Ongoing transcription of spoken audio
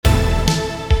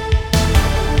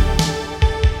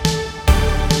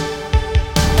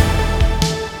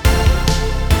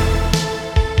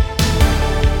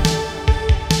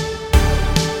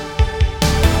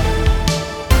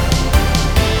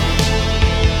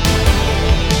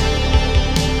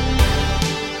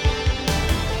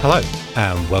Hello,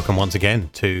 and welcome once again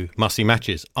to Musty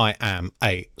Matches. I am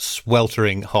a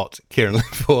sweltering hot Kieran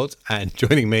Lefort, and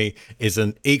joining me is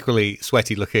an equally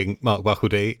sweaty-looking Mark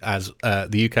Buckledy, as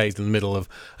the UK is in the middle of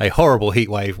a horrible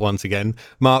heat wave once again.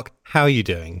 Mark, how are you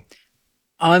doing?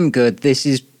 I'm good. This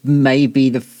is maybe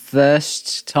the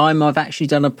first time I've actually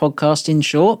done a podcast in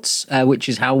shorts, which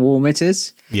is how warm it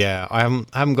is. Yeah, I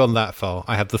haven't gone that far.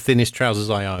 I have the thinnest trousers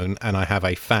I own, and I have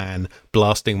a fan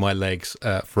blasting my legs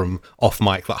from off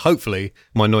mic that hopefully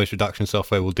my noise reduction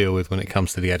software will deal with when it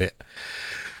comes to the edit.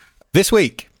 This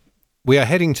week, we are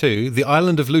heading to the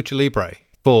island of Lucha Libre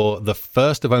for the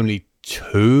first of only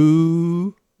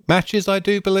 2 matches, I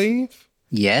do believe.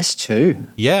 Yes, 2.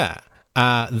 Yeah.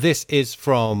 This is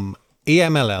from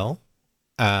EMLL,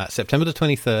 September the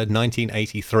 23rd,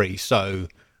 1983. So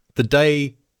the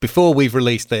day before we've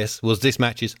released this was this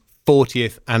match's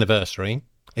 40th anniversary.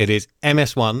 It is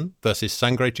MS-1 versus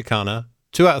Sangre Chicana,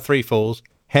 2 out of 3 falls,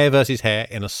 hair versus hair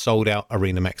in a sold-out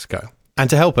Arena Mexico.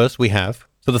 And to help us, we have,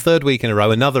 for the 3rd week in a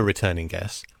row, another returning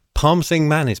guest. Palm Singh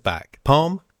Man is back.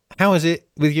 Palm, how is it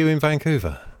with you in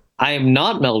Vancouver? I am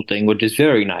not melting, which is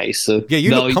very nice. Yeah,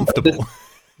 you look comfortable.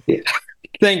 Yeah.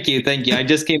 Thank you. I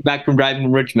just came back from driving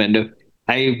in Richmond.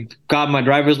 I got my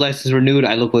driver's license renewed.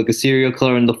 I look like a serial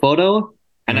killer in the photo.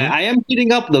 And I am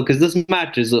heating up, though, because this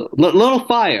match is a little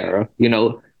fire, you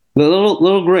know,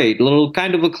 little great, little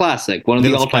kind of a classic. One of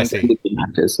the all-time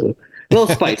matches. So, a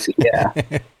little spicy, yeah.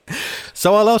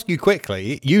 So I'll ask you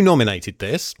quickly, you nominated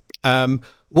this.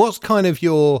 What's kind of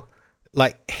your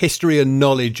history and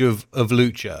knowledge of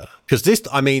Lucha? Because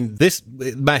this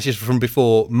match is from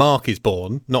before Mark is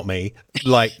born, not me,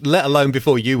 let alone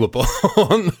before you were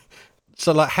born.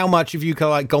 So how much have you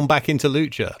gone back into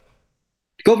Lucha?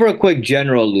 Go for a quick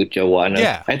general Lucha one.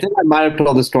 Yeah. I think I might have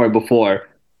told the story before.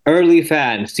 Early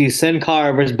fan, see Sin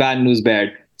Cara versus Bad News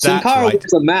Bear. Sin Cara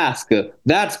wears a mask.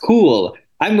 That's cool.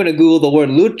 I'm going to Google the word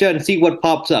Lucha and see what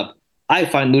pops up. I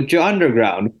find Lucha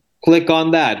Underground. Click on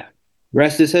that.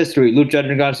 Rest is history. Lucha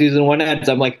Underground Season 1 ends.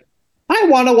 I'm like, I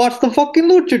want to watch the fucking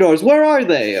Luchadors. Where are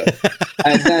they?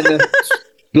 And then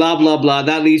blah, blah, blah.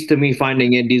 That leads to me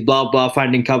finding indies. Blah, blah.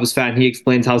 Finding Cubs fan. He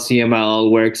explains how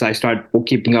CMLL works. I start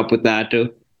keeping up with that.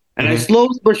 And I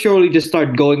slowly but surely just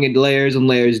start going in layers and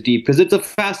layers deep because it's a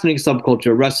fascinating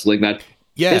subculture of wrestling that,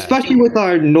 especially with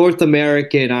our North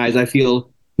American eyes, I feel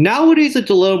nowadays it's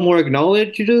a little more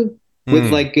acknowledged with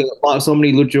so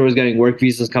many luchadors getting work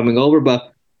visas coming over,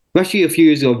 but especially a few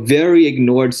years ago, very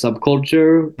ignored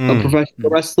subculture of professional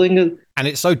wrestling. And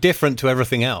it's so different to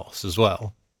everything else as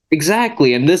well.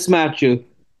 Exactly. And this match, we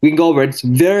can go over, it's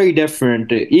very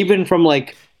different, even from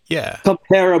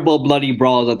comparable bloody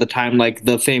brawls at the time, like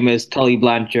the famous Tully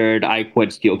Blanchard I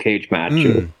Quit Steel Cage match.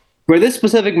 For this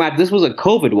specific match, this was a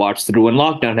COVID watch through in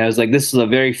lockdown. I was like, this is a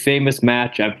very famous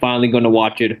match. I'm finally going to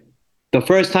watch it. The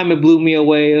first time it blew me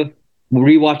away.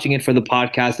 Rewatching it for the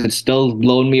podcast, it's still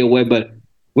blown me away. But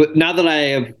now that I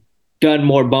have done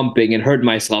more bumping and hurt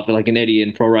myself like an idiot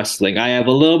in pro wrestling, I have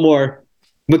a little more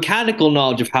mechanical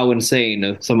knowledge of how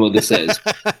insane some of this is.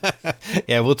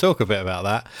 Yeah, we'll talk a bit about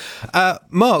that.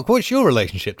 Mark, what's your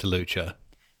relationship to Lucha?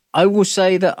 I will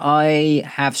say that I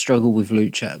have struggled with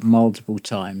Lucha multiple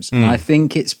times. And I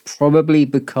think it's probably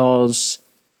because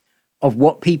of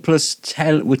what people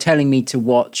were telling me to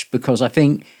watch, because I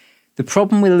think the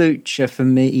problem with Lucha for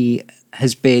me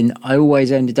has been I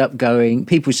always ended up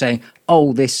people saying,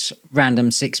 oh, this random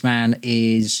 6-man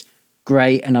is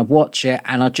great, and I watch it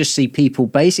and I just see people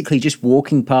basically just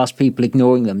walking past people,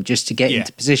 ignoring them just to get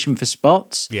into position for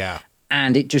spots. Yeah.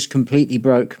 And it just completely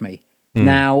broke me.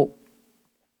 Now,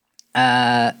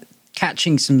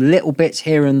 catching some little bits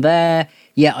here and there,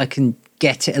 I can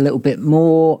get it a little bit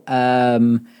more.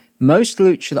 Most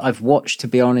Lucha that I've watched, to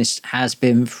be honest, has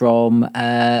been from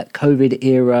COVID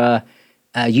era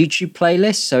YouTube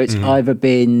playlists. So it's either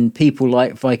been people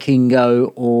like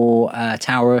Vikingo or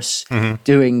Taurus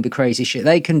doing the crazy shit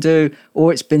they can do,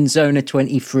 or it's been Zona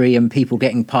 23 and people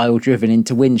getting pile driven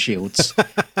into windshields.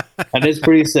 That is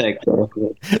pretty sick.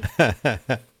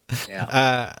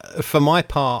 For my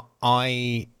part,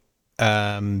 I'm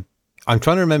trying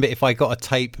to remember if I got a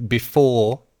tape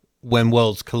before When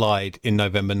Worlds Collide in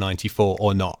November 94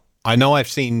 or not. I know I've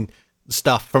seen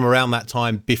stuff from around that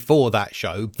time before that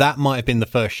show. That might have been the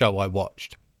first show I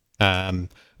watched,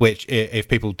 which, if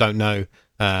people don't know,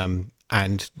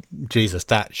 and Jesus,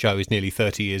 that show is nearly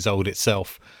 30 years old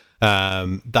itself.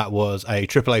 That was a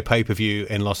AAA pay-per-view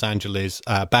in Los Angeles,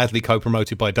 badly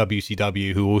co-promoted by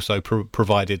WCW, who also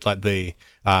provided the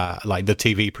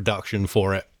TV production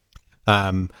for it.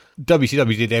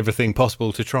 WCW did everything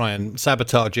possible to try and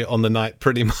sabotage it on the night,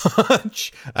 pretty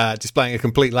much, displaying a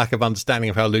complete lack of understanding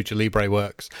of how Lucha Libre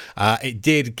works. It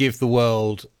did give the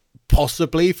world,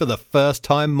 possibly for the first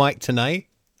time, Mike Tenay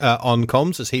on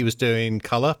comms, as he was doing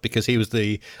color, because he was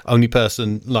the only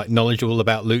person like knowledgeable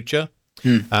about Lucha.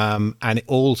 And it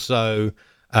also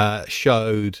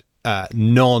showed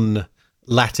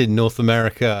non-Latin North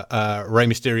America Rey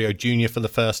Mysterio Jr. for the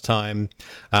first time.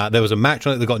 There was a match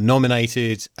on it that got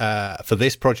nominated for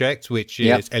this project, which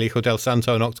is El Hijo del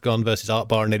Santo and Octagon versus Art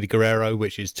Bar and Eddie Guerrero,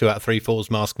 which is 2 out of 3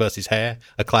 Falls Mask versus Hair,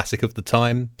 a classic of the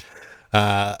time.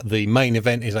 The main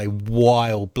event is a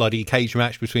wild, bloody cage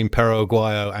match between Perro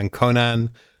Aguayo and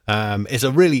Conan. It's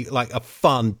a really like a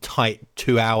fun, tight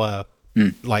 2-hour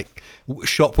like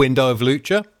shop window of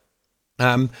Lucha.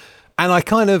 And I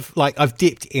kind of like I've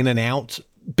dipped in and out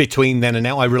between then and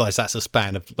now. I realize that's a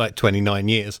span of like 29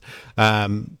 years.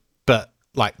 But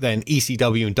like then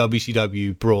ECW and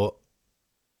WCW brought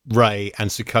Ray and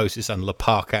Psicosis and La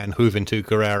Parca and Juventud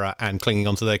Guerrera and clinging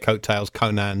onto their coattails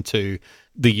Conan to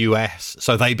the US,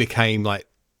 so they became like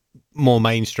more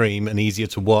mainstream and easier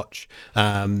to watch.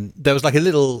 There was like a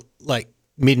little like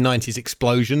mid-90s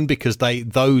explosion because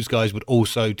those guys would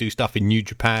also do stuff in New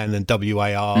Japan and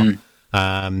WAR.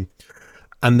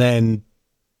 And then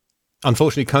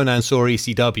unfortunately Conan saw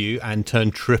ECW and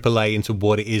turned AAA into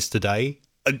what it is today,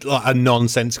 a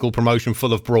nonsensical promotion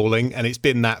full of brawling, and it's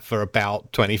been that for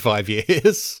about 25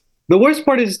 years. The worst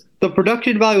part is the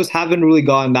production values haven't really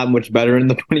gotten that much better in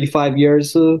the 25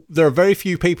 years. There are very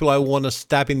few people I want to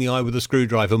stab in the eye with a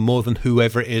screwdriver more than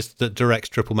whoever it is that directs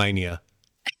Triple Mania.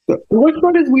 The worst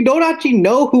part is we don't actually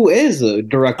know who is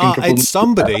directing Triple Mania. It's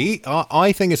somebody.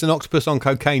 I think it's an octopus on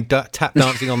cocaine tap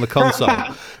dancing on the console,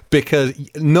 because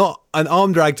not an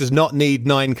arm drag does not need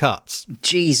 9 cuts.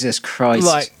 Jesus Christ.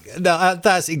 Like,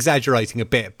 that's exaggerating a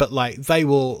bit, but like they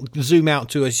will zoom out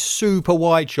to a super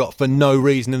wide shot for no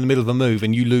reason in the middle of a move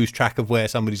and you lose track of where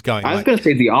somebody's going. I was going to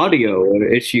say the audio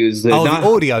issues. The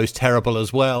audio's terrible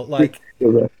as well. Like,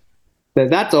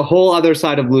 that's a whole other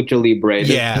side of Lucha Libre.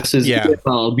 This is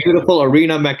beautiful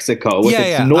Arena Mexico.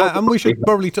 And we should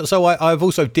probably... So I've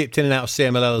also dipped in and out of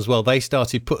CMLL as well. They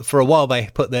started... For a while, they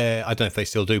put their... I don't know if they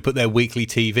still do, put their weekly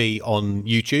TV on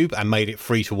YouTube and made it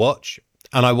free to watch.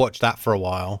 And I watched that for a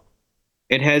while.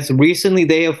 It has recently...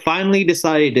 They have finally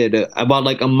decided, about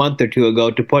like a month or two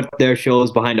ago, to put their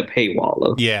shows behind a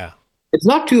paywall. Yeah. It's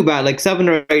not too bad, like $7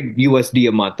 or $8 USD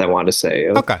a month, I want to say.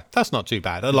 Okay, that's not too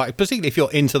bad. Like, particularly if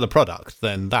you're into the product,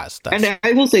 then that's... And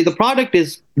I will say, the product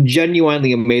is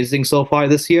genuinely amazing so far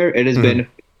this year. It has been...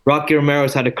 Rocky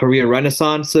Romero's had a career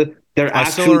renaissance. I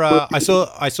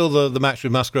saw the match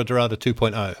with Mascara Dorada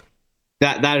 2.0.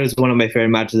 That is one of my favorite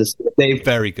matches. They've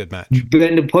very good match.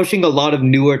 Been pushing a lot of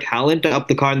newer talent up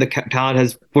the card, and the talent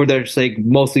has, for their sake,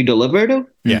 mostly delivered.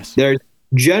 Yes. There's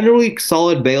generally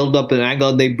solid build up and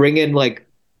angle. They bring in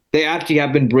they actually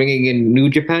have been bringing in New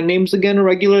Japan names again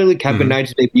regularly. Kevin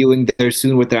Knight's debuting there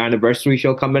soon with their anniversary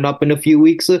show coming up in a few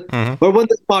weeks. But when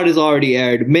this part is already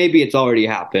aired, maybe it's already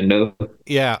happened.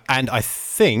 Yeah, and I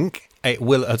think it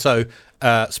will. So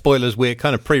spoilers, we're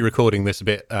kind of pre-recording this a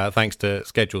bit thanks to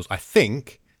schedules. I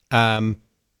think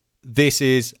this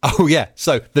is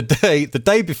so the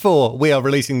day before we are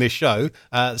releasing this show,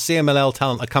 CMLL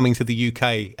talent are coming to the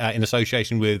UK in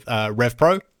association with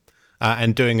RevPro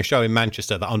and doing a show in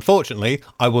Manchester that unfortunately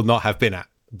I will not have been at,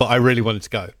 but I really wanted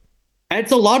to go. And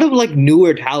it's a lot of like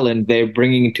newer talent they're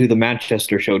bringing to the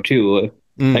Manchester show too,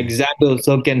 like Xando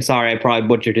Silken, sorry I probably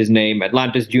butchered his name,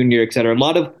 Atlantis Jr., etc. A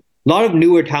lot of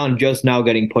newer talent just now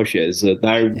getting pushes that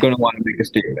are going to want to make a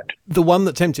statement. The one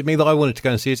that tempted me that I wanted to go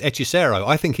and see is Hechicero.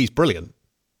 I think he's brilliant.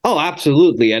 Oh,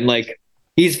 absolutely. And like,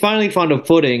 he's finally found a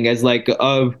footing as like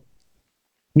a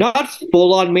not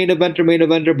full on main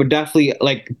eventer, but definitely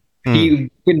like he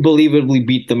can believably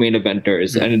beat the main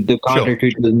eventers, and the counter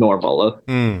treatment is normal.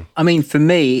 I mean, for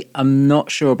me, I'm not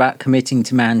sure about committing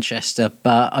to Manchester,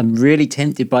 but I'm really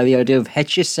tempted by the idea of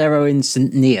Hechicero in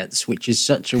St. Neots, which is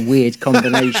such a weird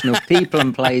combination of people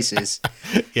and places.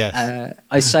 Yes.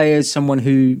 I say as someone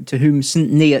to whom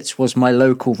St. Neots was my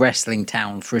local wrestling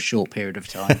town for a short period of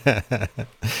time.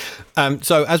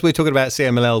 So as we're talking about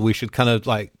CMLL, we should kind of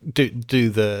like do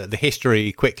the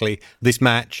history quickly. This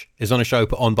match is on a show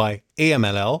put on by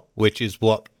EMLL, which is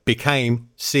what became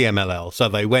CMLL. So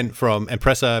they went from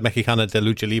Empresa Mexicana de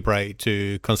Lucha Libre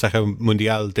to Consejo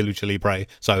Mundial de Lucha Libre.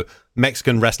 So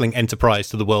Mexican Wrestling Enterprise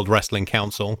to the World Wrestling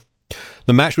Council.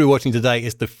 The match we're watching today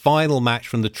is the final match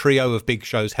from the trio of big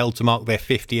shows held to mark their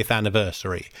 50th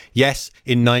anniversary. Yes,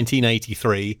 in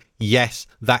 1983. Yes,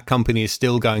 that company is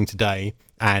still going today.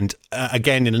 And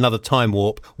again, in another time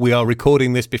warp, we are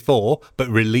recording this before, but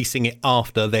releasing it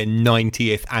after their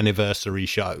 90th anniversary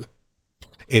show.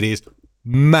 It is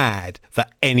mad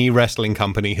that any wrestling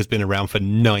company has been around for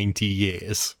 90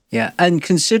 years. Yeah, and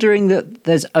considering that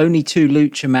there's only 2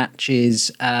 lucha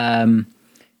matches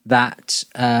that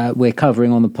we're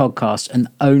covering on the podcast, and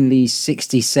only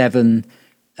 67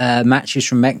 matches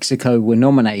from Mexico were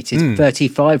nominated.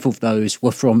 35 of those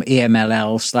were from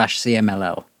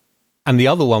EMLL/CMLL. And the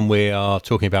other one we are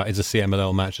talking about is a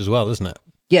CMLL match as well, isn't it?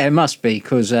 Yeah, it must be,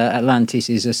 because Atlantis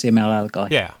is a CMLL guy.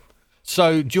 Yeah.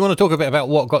 So do you want to talk a bit about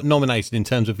what got nominated in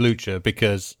terms of lucha?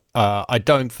 Because I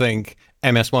don't think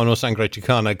MS-1 or Sangre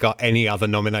Chicana got any other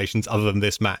nominations other than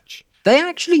this match. They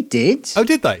actually did. Oh,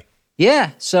 did they?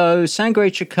 Yeah, so Sangre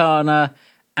Chicana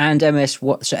and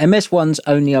MS-1. So MS-1's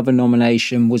only other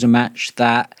nomination was a match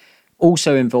that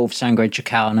also involved Sangre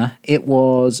Chicana. It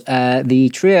was the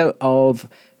trio of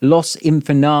Los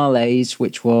Infernales,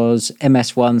 which was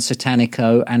MS-1,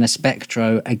 Satanico, and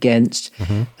Espectro against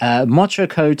Mocho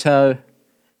Koto,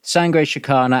 Sangre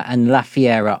Chicana, and La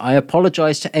Fiera. I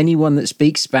apologize to anyone that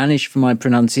speaks Spanish for my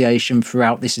pronunciation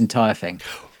throughout this entire thing.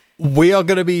 We are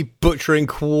going to be butchering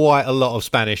quite a lot of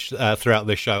Spanish throughout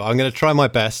this show. I'm going to try my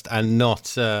best and not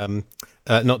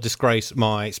disgrace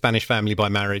my Spanish family by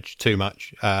marriage too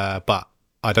much, but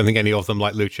I don't think any of them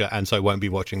like lucha, and so won't be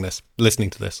listening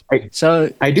to this.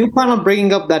 So I do plan on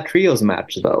bringing up that trios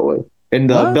match, though, in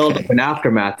the build-up and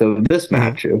aftermath of this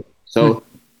match. So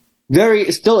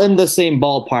still in the same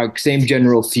ballpark, same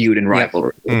general feud and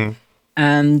rivalry.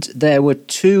 And there were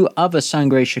 2 other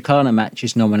Sangre Chicana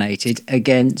matches nominated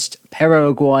against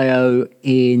Perro Aguayo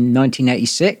in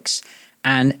 1986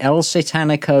 and El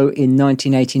Satanico in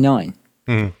 1989.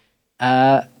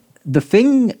 The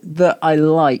thing that I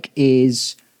like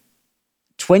is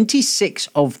 26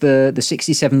 of the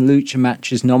 67 lucha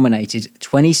matches nominated,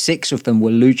 26 of them were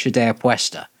Lucha de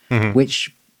Apuesta,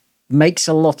 which makes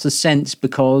a lot of sense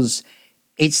because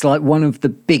it's like one of the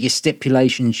biggest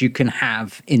stipulations you can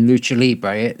have in Lucha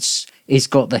Libre. It's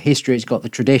got the history, it's got the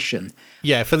tradition.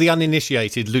 Yeah, for the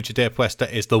uninitiated, Lucha de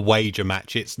Apuesta is the wager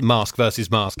match. It's mask versus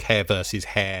mask, hair versus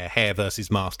hair, hair versus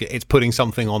mask. It's putting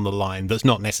something on the line that's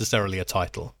not necessarily a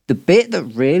title. The bit that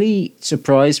really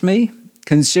surprised me,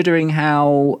 considering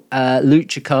how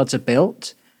lucha cards are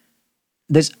built,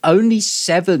 there's only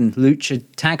 7 lucha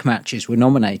tag matches were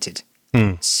nominated.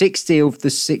 60 of the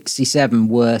 67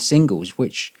 were singles,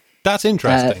 which... That's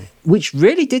interesting. Which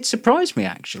really did surprise me,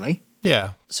 actually.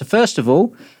 Yeah. So first of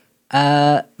all,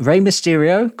 Rey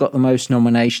Mysterio got the most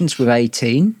nominations with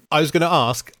 18. I was going to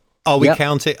ask, are we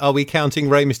counting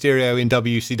Rey Mysterio in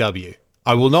WCW?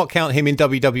 I will not count him in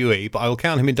WWE, but I will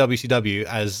count him in WCW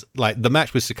as, like, the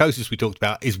match with Psychosis we talked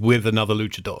about is with another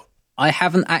luchador. I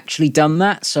haven't actually done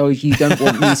that, so you don't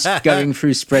want me going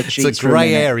through spreadsheets. It's a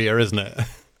grey area, isn't it?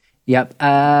 Yep.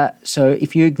 So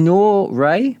if you ignore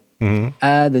Rey,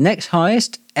 the next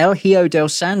highest, El Hijo del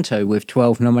Santo with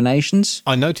 12 nominations.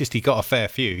 I noticed he got a fair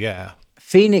few, yeah.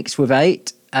 Phoenix with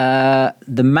 8.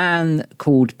 The man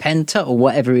called Penta, or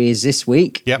whatever he is this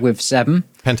week, with 7.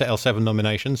 Penta L7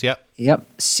 nominations, yep.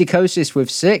 Psychosis with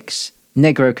 6.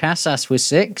 Negro Casas with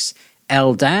 6.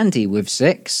 El Dandy with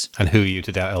 6. And who are you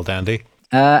to doubt El Dandy?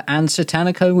 And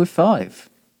Satanico with 5.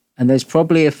 And there's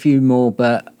probably a few more,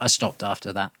 but I stopped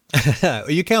after that.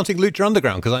 Are you counting Lucha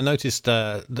Underground? Because I noticed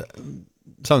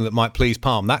something that might please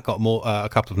Palm. That got a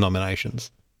couple of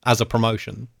nominations as a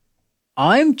promotion.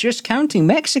 I'm just counting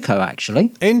Mexico,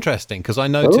 actually. Interesting, because I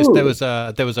noticed there was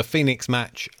a Phoenix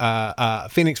match.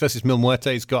 Phoenix versus Mil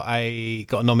Muertes got a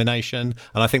nomination,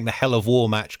 and I think the Hell of War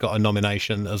match got a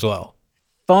nomination as well.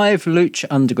 5 Lucha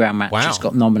Underground matches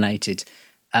got nominated.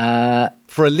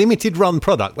 For a limited run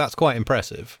product, that's quite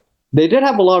impressive. They did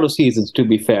have a lot of seasons, to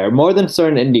be fair, more than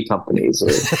certain indie companies.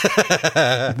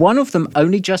 One of them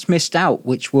only just missed out,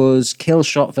 which was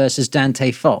Killshot versus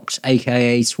Dante Fox,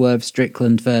 a.k.a. Swerve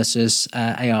Strickland versus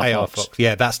AR Fox.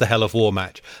 Yeah, that's the Hell of War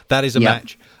match. That is a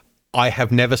match I have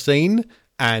never seen,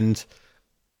 and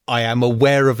I am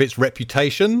aware of its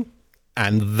reputation,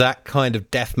 and that kind of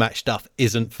deathmatch stuff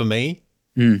isn't for me.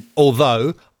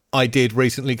 Although I did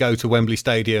recently go to Wembley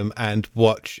Stadium and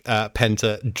watch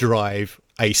Penta drive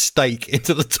a stake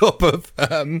into the top of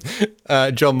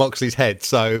John Moxley's head.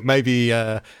 So maybe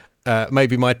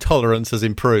my tolerance has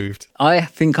improved. I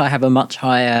think I have a much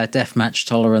higher deathmatch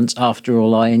tolerance. After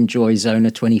all, I enjoy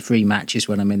Zona 23 matches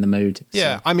when I'm in the mood. So.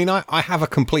 Yeah, I mean, I have a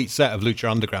complete set of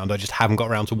Lucha Underground. I just haven't got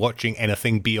around to watching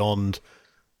anything beyond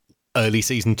early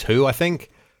season 2, I think.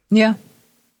 Yeah.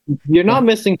 You're not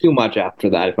missing too much after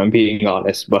that, if I'm being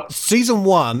honest. But season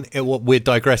 1, we're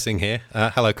digressing here.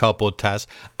 Hello, Cardboard Taz.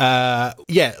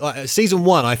 Season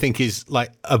 1, I think, is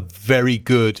like a very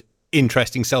good,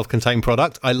 interesting, self-contained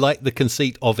product. I like the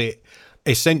conceit of it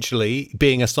essentially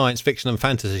being a science fiction and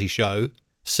fantasy show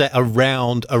set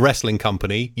around a wrestling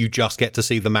company. You just get to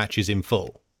see the matches in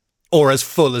full. Or as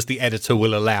full as the editor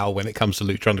will allow when it comes to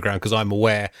Lucha Underground, because I'm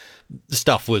aware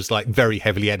stuff was like very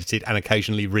heavily edited and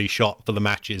occasionally reshot for the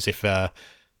matches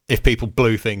if people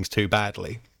blew things too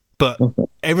badly. But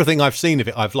everything I've seen of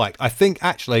it, I've liked. I think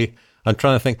actually, I'm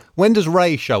trying to think, when does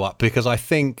Ray show up? Because I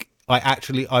think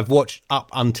I've watched up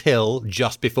until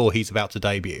just before he's about to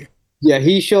debut. yeah,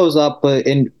 he shows up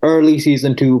in early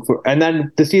season 2, and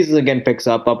then the season again picks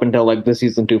up until like the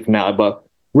season 2 finale. But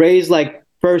Ray's like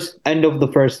end of the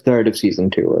first third of season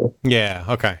 2. Yeah,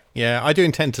 okay. Yeah, I do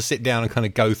intend to sit down and kind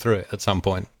of go through it at some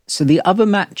point. So the other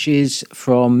matches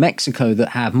from Mexico that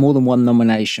have more than one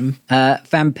nomination,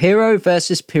 Vampiro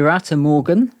versus Pirata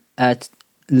Morgan at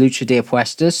Lucha de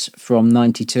Apuestas from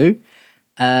 92,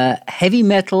 Heavy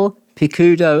Metal,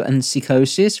 Picudo and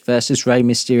Psicosis versus Rey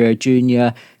Mysterio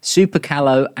Jr., Super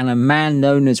Callo and a man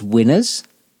known as Winners.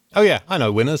 Oh yeah, I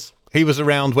know Winners. He was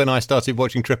around when I started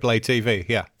watching AAA TV,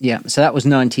 yeah. Yeah, so that was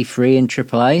 93 in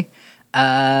AAA.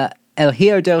 El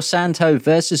Hijo del Santo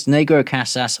versus Negro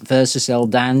Casas versus El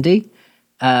Dandy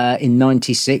in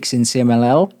 96 in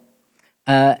CMLL.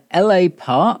 LA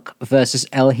Park versus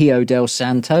El Hijo del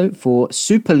Santo for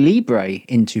Super Libre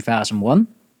in 2001.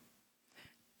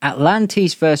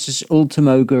 Atlantis versus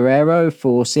Ultimo Guerrero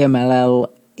for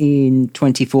CMLL in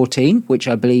 2014, which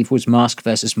I believe was Mask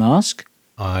versus Mask.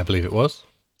 I believe it was.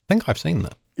 I think I've seen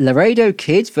that. Laredo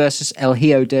Kid versus El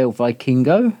Hijo del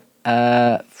Vikingo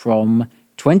from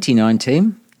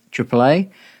 2019,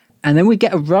 AAA. And then we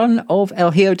get a run of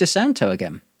El Hijo de Santo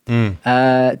again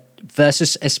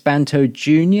versus Espanto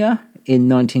Jr. in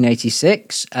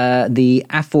 1986. The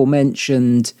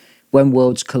aforementioned When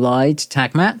Worlds Collide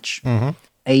tag match. Mm-hmm.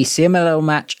 A CMLL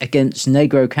match against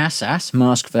Negro Casas,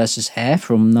 Mask versus Hair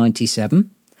from 97.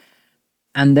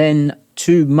 And then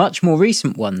two much more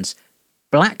recent ones.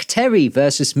 Black Terry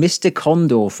versus Mr.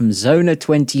 Condor from Zona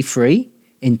 23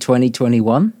 in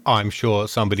 2021. I'm sure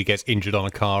somebody gets injured on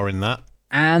a car in that.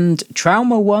 And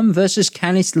Trauma 1 versus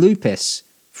Canis Lupus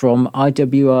from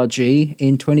IWRG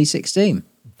in 2016.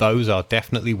 Those are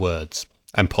definitely words,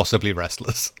 and possibly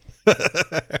wrestlers.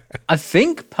 I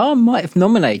think Palm might have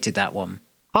nominated that one.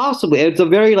 Possibly. It's a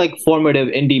very formative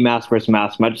indie mask versus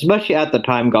mask match, especially at the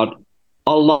time, got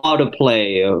a lot of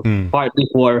play, partly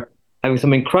for having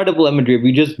some incredible imagery. If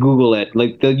you just Google it,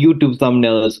 the YouTube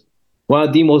thumbnail is one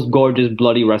of the most gorgeous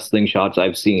bloody wrestling shots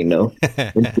I've seen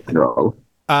in general.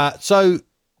 So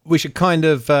we should kind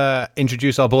of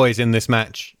introduce our boys in this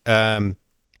match.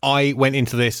 I went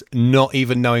into this not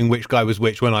even knowing which guy was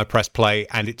which when I pressed play,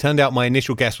 and it turned out my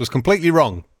initial guess was completely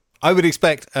wrong. I would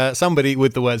expect somebody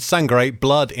with the word Sangre,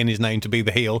 blood in his name, to be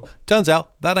the heel. Turns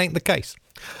out that ain't the case.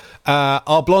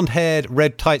 Our blonde-haired,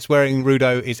 red tights-wearing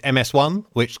Rudo is MS-1,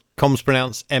 which comms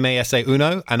pronounce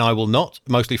MASA1, and I will not,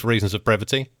 mostly for reasons of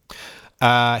brevity.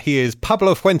 He is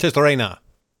Pablo Fuentes Reina,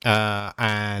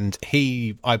 and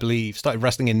he, I believe, started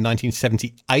wrestling in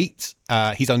 1978.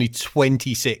 He's only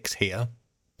 26 here.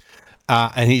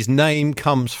 And his name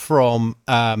comes from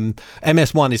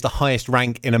MS-1 is the highest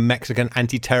rank in a Mexican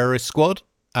anti-terrorist squad.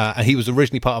 And he was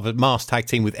originally part of a masked tag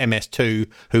team with MS-2,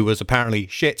 who was apparently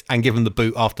shit and given the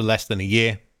boot after less than a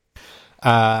year.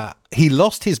 He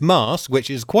lost his mask, which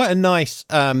is quite a nice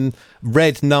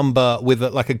red number with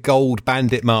a gold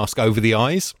bandit mask over the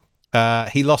eyes.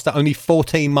 He lost that only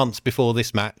 14 months before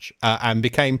this match and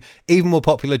became even more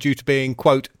popular due to being,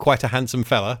 quote, quite a handsome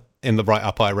fella in the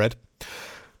write-up I read.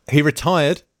 He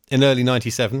retired in early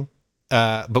 97,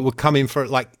 but would come in for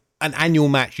an annual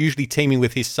match, usually teaming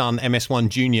with his son MS-1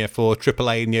 Jr. for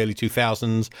AAA in the early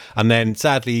 2000s, and then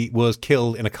sadly was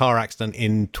killed in a car accident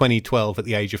in 2012 at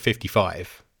the age of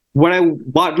 55. When I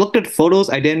looked at photos,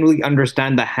 I didn't really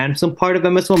understand the handsome part of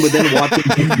MS-1, but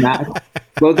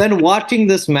then watching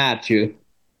this match,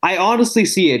 I honestly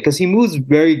see it because he moves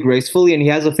very gracefully and he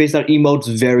has a face that emotes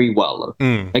very well.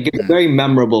 It's a very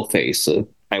memorable face,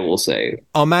 I will say.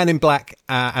 Our man in black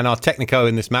and our Technico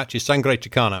in this match is Sangre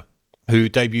Chicana, who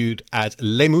debuted as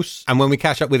Lemus. And when we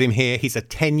catch up with him here, he's a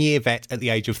 10-year vet at the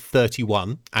age of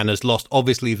 31 and has lost,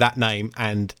 obviously, that name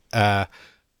and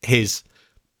his...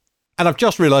 And I've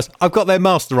just realised I've got their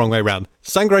mask the wrong way around.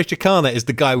 Sangre Chicana is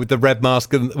the guy with the red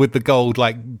mask and with the gold,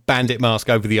 bandit mask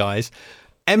over the eyes.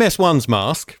 MS-1's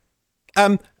mask.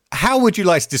 How would you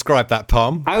like to describe that,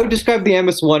 Palm? I would describe the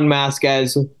MS-1 mask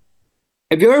as...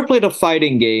 if you ever played a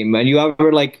fighting game and you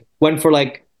ever like went for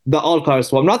like the alt color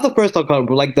swap, not the first alt color,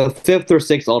 but like the fifth or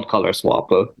sixth alt color swap,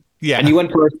 Yeah. and you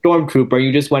went for a stormtrooper,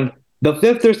 you just went the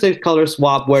fifth or sixth color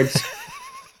swap where it's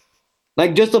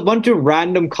like just a bunch of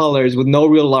random colors with no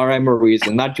real rhyme or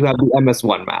reason. That you have the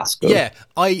MS-1 mask. Yeah,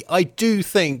 I do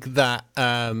think that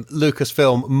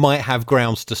Lucasfilm might have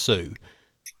grounds to sue.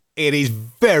 It is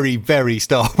very, very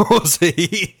Star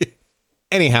Warsy.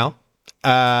 Anyhow,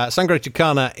 Sangre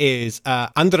Chicana is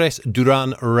Andres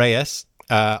Duran Reyes,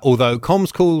 although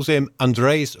Combs calls him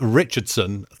Andres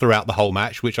Richardson throughout the whole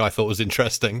match, which I thought was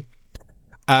interesting.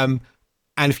 And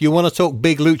if you want to talk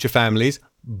big lucha families,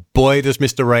 boy, does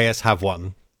Mr. Reyes have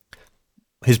one.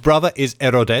 His brother is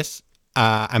Herodes,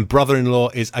 and brother-in-law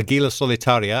is Aguila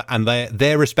Solitaria, and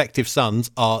their respective sons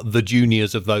are the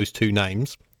juniors of those two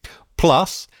names.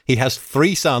 Plus, he has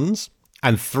 3 sons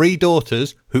and 3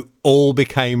 daughters who all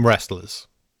became wrestlers.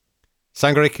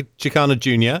 Sangre Chicana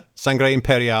Jr., Sangre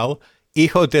Imperial,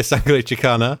 Hijo de Sangre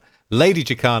Chicana, Lady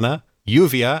Chicana,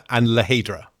 Lluvia, and La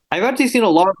Hydra. I've actually seen a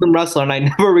lot of them wrestle, and I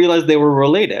never realized they were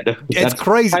related. It's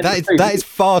crazy. That is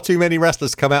far too many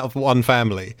wrestlers come out of one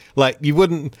family. Like you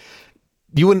wouldn't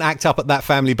act up at that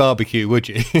family barbecue, would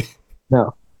you?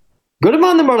 No. Good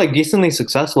amount of them are like decently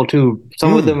successful too.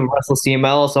 Some of them wrestle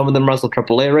CML, some of them wrestle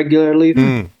AAA regularly.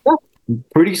 Yeah,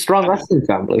 pretty strong wrestling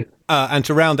family. And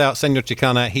to round out Senor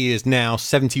Chicana, he is now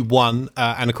 71,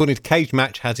 and according to Cage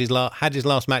Match, had his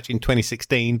last match in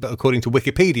 2016, but according to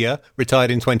Wikipedia,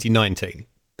 retired in 2019.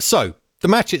 So, the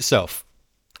match itself.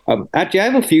 Actually, I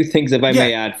have a few things, if I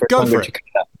may add, for go Sangre for it.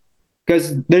 Chicana.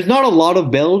 Because there's not a lot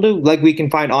of build like we can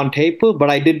find on tape,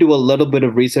 but I did do a little bit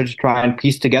of research to try and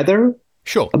piece together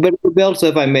a bit of a build, so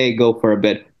if I may go for a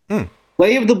bit.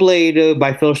 Way of the Blade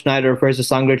by Phil Schneider refers to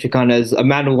Sangre Chicana as a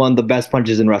man who won the best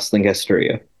punches in wrestling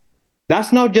history.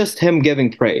 That's not just him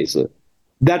giving praise.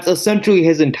 That's essentially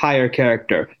his entire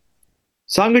character.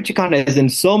 Sangre Chicana is in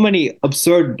so many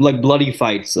absurd, like, bloody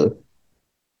fights.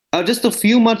 Just a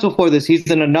few months before this, he's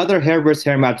in another hair versus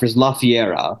hair match versus La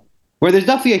Fiera, where there's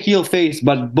definitely a heel face,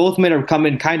 but both men are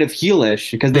coming kind of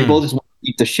heelish because they both just want to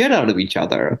beat the shit out of each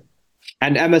other.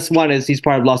 And MS-1 he's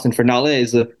part of Los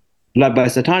Infernales, led by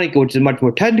Satanico, which is a much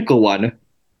more technical one.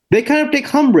 They kind of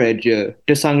take umbrage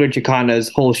to Sangre Chicana's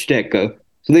whole shtick.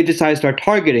 So they decide to start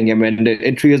targeting him, and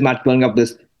it trios match building up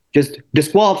this just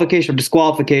disqualification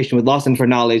with Los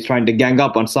Infernales trying to gang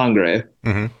up on Sangre.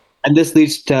 And this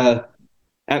leads to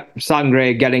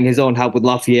Sangre getting his own help with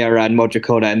La Fiera and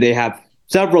Mochacoda, and they have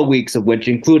several weeks of which,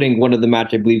 including one of the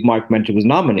match I believe Mark mentioned was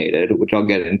nominated, which I'll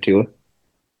get into.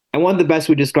 And one of the best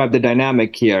we describe the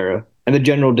dynamic here, and the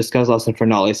general discuss Los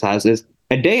Infernales has, is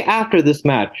a day after this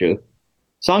match,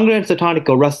 Sangre and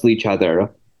Satanico wrestle each other,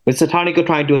 with Satanico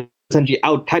trying to essentially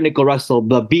out-technical wrestle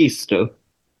the Beast,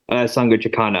 Sangre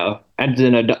Chicana, ends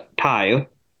in a tie,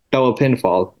 double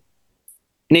pinfall.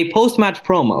 In a post-match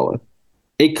promo,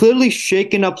 it clearly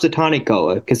shaken up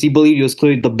Satanico, because he believed he was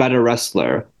clearly the better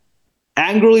wrestler,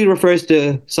 angrily refers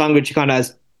to Sangre Chicana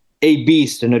as a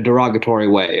beast in a derogatory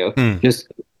way,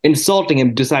 just insulting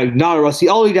him, deciding not to wrestle.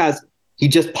 All he does, he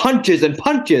just punches and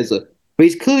punches, but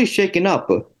he's clearly shaken up,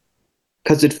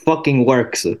 because it fucking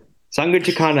works. Sangre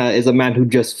Chicana is a man who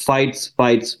just fights,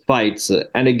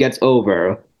 and it gets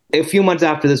over. A few months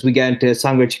after this, we get into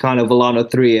Sangre Chicana Villano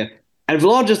 3, and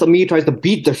Villano just immediately tries to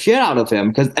beat the shit out of him,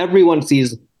 because everyone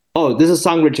sees, oh, this is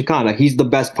Sangre Chicana, he's the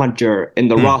best puncher in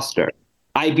the roster.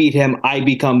 I beat him, I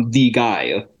become the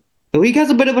guy. So he has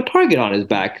a bit of a target on his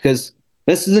back, because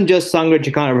this isn't just Sangre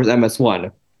Chicana versus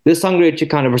MS-1. This is Sangre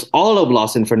Chicana versus all of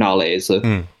Los Infernales,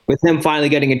 with him finally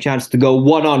getting a chance to go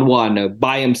one-on-one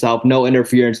by himself, no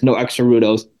interference, no extra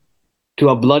rudos, to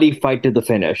a bloody fight to the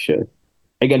finish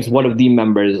against one of the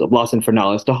members of Los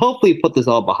Infernales to hopefully put this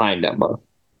all behind him.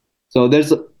 So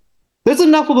there's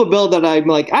enough of a build that I'm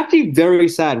like actually very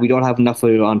sad we don't have enough of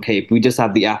it on tape. We just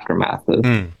have the aftermath.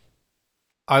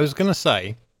 I was going to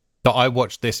say that I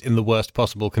watched this in the worst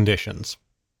possible conditions.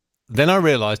 Then I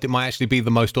realised it might actually be the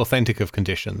most authentic of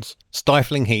conditions.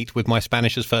 Stifling heat with my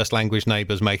Spanish as first language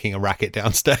neighbours making a racket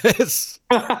downstairs.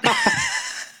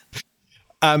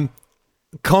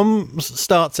 Combs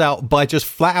starts out by just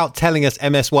flat out telling us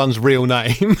MS-1's real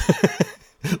name.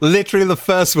 Literally the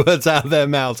first words out of their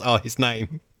mouths are his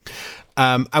name.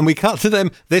 And we cut to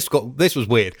them. This was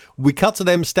weird. We cut to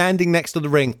them standing next to the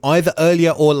ring either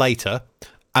earlier or later,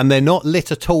 and they're not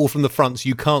lit at all from the front, so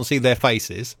you can't see their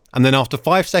faces. And then after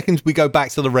 5 seconds, we go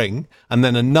back to the ring, and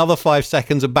then another 5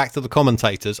 seconds and back to the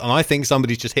commentators. And I think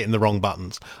somebody's just hitting the wrong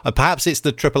buttons. Perhaps it's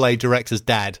the AAA director's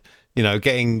dad,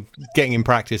 getting in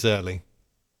practice early.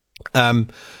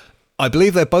 I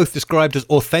believe they're both described as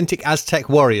authentic Aztec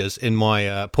warriors in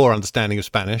my poor understanding of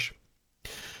Spanish.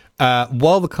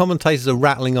 While the commentators are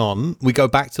rattling on, we go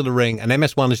back to the ring, and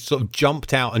MS-1 has sort of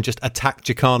jumped out and just attacked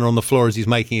Chicana on the floor as he's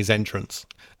making his entrance,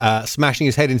 smashing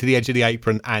his head into the edge of the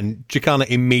apron, and Chicana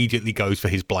immediately goes for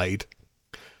his blade.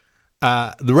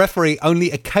 The referee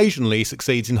only occasionally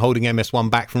succeeds in holding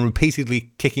MS-1 back from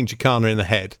repeatedly kicking Chicana in the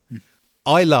head.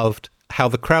 I loved how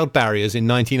the crowd barriers in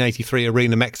 1983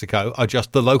 Arena Mexico are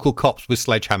just the local cops with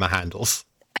sledgehammer handles.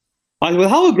 With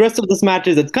how aggressive this match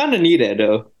is, it's kind of needed.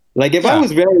 Like, if I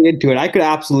was very into it, I could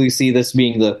absolutely see this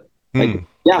being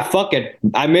yeah, fuck it.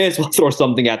 I may as well throw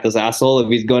something at this asshole if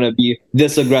he's going to be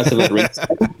this aggressive at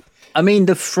ringside. I mean,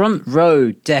 the front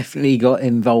row definitely got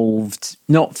involved,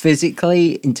 not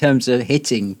physically in terms of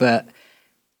hitting, but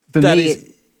for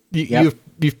me...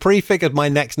 You've prefigured my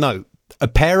next note. A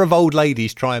pair of old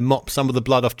ladies try and mop some of the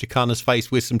blood off Chicana's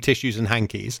face with some tissues and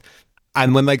hankies.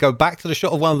 And when they go back to the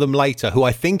shot of one of them later, who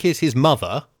I think is his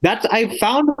mother... I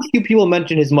found a few people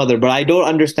mention his mother, but I don't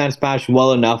understand Spanish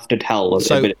well enough to tell.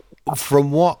 So,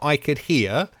 from what I could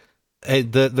hear,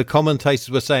 the commentators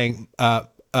were saying,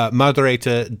 Madre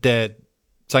de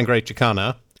Sangre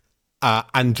Chicana,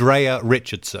 Andrea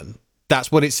Richardson.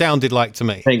 That's what it sounded like to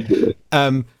me. Thank you.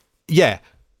 Yeah.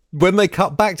 When they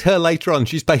cut back to her later on,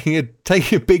 she's taking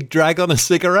a big drag on a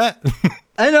cigarette.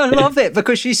 And I love it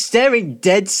because she's staring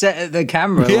dead set at the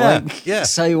camera.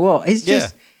 Say what? It's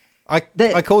just... I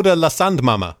called her La Sand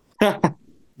Mama.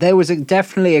 There was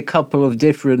definitely a couple of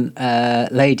different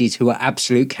ladies who are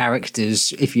absolute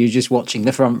characters if you're just watching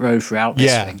the front row throughout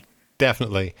this thing. Yeah,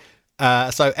 definitely.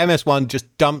 So MS-1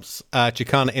 just dumps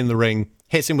Chicana in the ring,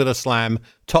 hits him with a slam,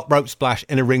 top rope splash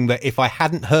in a ring that if I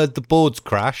hadn't heard the boards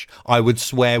crash, I would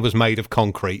swear was made of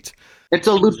concrete. It's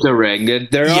a lucha ring.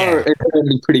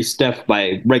 It's pretty stiff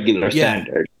by regular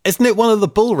standards. Isn't it one of the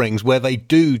bull rings where they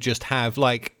do just have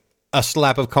like a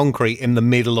slab of concrete in the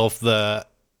middle of the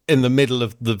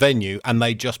venue, and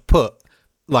they just put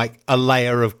like a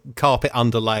layer of carpet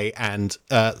underlay and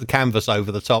the canvas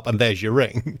over the top, and there's your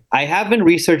ring. I haven't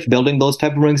researched building those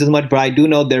type of rings as much, but I do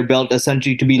know they're built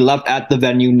essentially to be left at the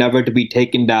venue, never to be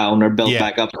taken down or built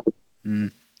back up.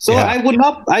 So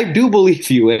I do believe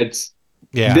you. It's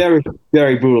very,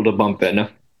 very brutal to bump in.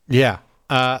 Yeah.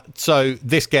 So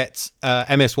this gets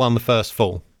MS-1 the first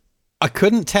fall. I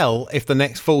couldn't tell if the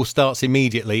next fall starts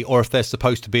immediately or if there's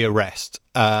supposed to be a rest.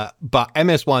 But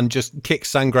MS-1 just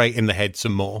kicks Sangre in the head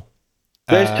some more.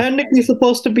 There's technically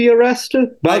supposed to be a rest,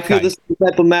 but I feel this is the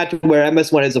type of match where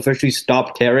MS-1 is officially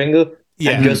stopped caring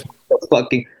and just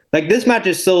fucking... Like, this match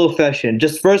is so efficient.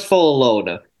 Just first fall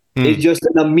alone. It's just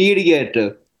an immediate...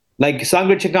 Like,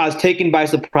 Sangre Chicana is taken by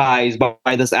surprise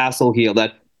by this asshole heel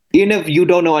that even if you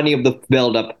don't know any of the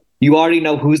build-up, you already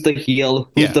know who's the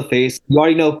heel, who's the face. You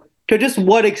already know to just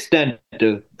what extent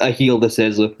a heel this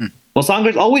is. Well,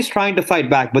 Sangre's always trying to fight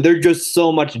back, but there's just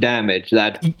so much damage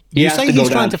that you say he's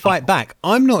trying to fight back.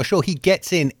 I'm not sure he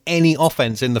gets in any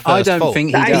offense in the first fall. I don't think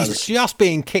he does. He's just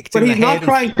being kicked in the head. But he's not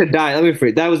trying to die. Let me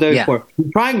rephrase. That was the before.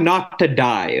 He's trying not to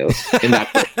die in that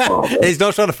fall. He's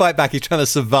not trying to fight back. He's trying to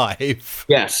survive.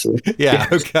 Yes. Yeah,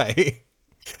 okay.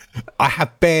 I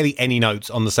have barely any notes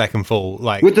on the second fall.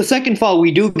 Like with the second fall,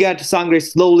 we do get Sangre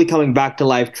slowly coming back to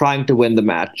life, trying to win the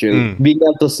match, being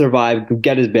able to survive,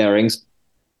 get his bearings.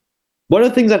 One of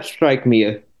the things that strike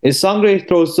me is Sangre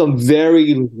throws some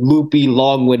very loopy,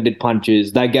 long-winded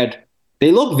punches they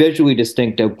look visually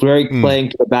distinctive, very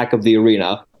playing to the back of the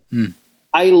arena.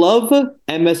 I love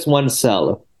MS-1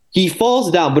 sell. He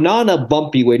falls down, but not in a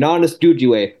bumpy way, not in a stoogey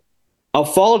way. A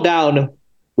fall down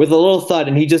with a little thud,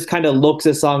 and he just kind of looks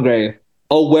at Sangre,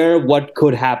 aware of what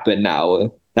could happen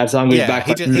now. That Sangre's back.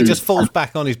 He just falls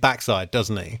back on his backside,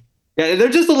 doesn't he? Yeah,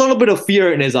 there's just a little bit of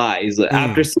fear in his eyes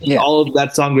after seeing all of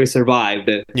that Sangre survived.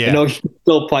 You know, he can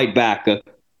still fight back.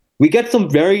 We get some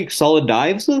very solid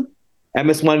dives.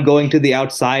 MS-1 going to the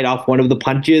outside off one of the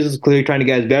punches, clearly trying to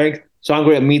get his bearings.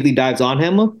 Sangre immediately dives on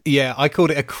him. Yeah, I called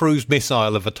it a cruise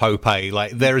missile of a tope.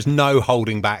 Like, there is no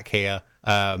holding back here.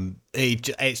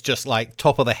 It's just like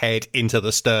top of the head into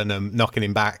the sternum, knocking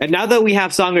him back. And now that we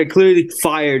have Sangre clearly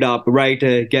fired up, right,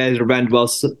 to get his revenge, well,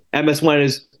 MS-1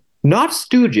 is not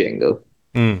stooging,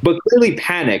 but clearly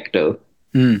panicked.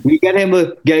 We get him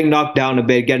getting knocked down a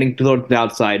bit, getting thrown to the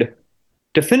outside.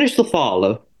 To finish the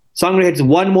fall, Sangre hits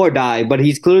one more dive, but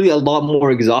he's clearly a lot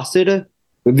more exhausted.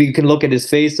 If you can look at his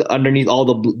face underneath all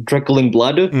the trickling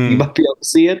blood, you might be able to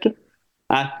see it.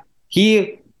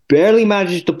 He barely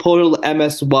manages to pull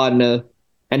MS-1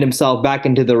 and himself back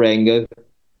into the ring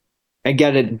and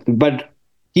get it. But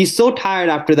he's so tired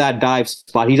after that dive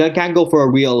spot. He can't go for a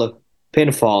real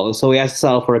pinfall, so he has to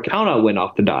settle for a countout win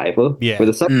off the dive for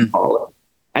the second fall.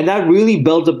 And that really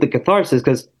builds up the catharsis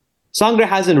because Sangre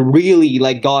hasn't really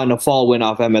like gotten a fall win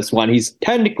off MS-1. He's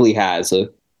technically has.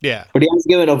 Yeah. But he hasn't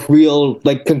given a real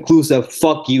like conclusive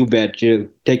 "fuck you, bitch,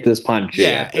 you take this punch."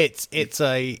 Yeah, it's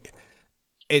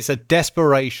a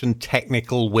desperation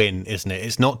technical win, isn't it?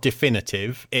 It's not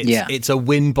definitive. It's a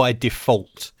win by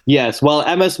default. Yes, well,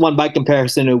 MS-1 by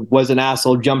comparison was an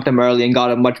asshole, jumped him early, and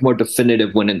got a much more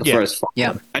definitive win in the first fall.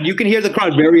 Yeah, and you can hear the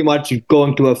crowd very much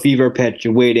going to a fever pitch,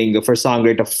 waiting for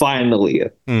Sangre to finally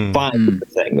find the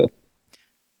thing.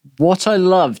 What I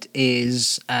loved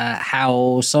is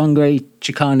how Sangre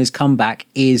Chicana's comeback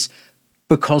is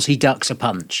because he ducks a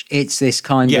punch. It's this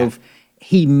kind of,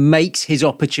 he makes his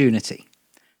opportunity.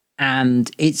 And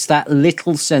it's that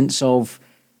little sense of,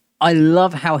 I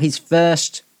love how his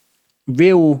first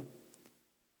real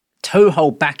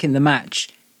toehold back in the match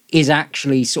is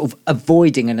actually sort of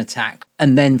avoiding an attack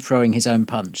and then throwing his own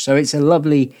punch. So it's a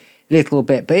lovely little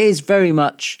bit, but it is very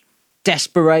much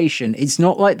desperation. It's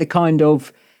not like the kind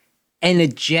of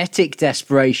energetic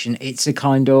desperation. It's a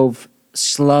kind of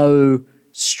slow,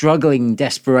 struggling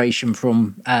desperation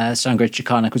from Sangre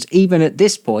Chicana, because even at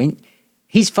this point,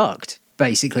 he's fucked.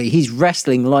 Basically, he's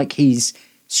wrestling like he's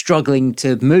struggling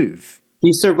to move.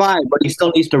 He survived, but he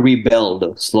still needs to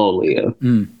rebuild slowly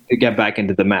to get back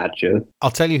into the match.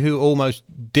 I'll tell you who almost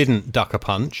didn't duck a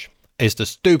punch is the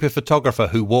stupid photographer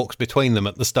who walks between them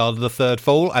at the start of the third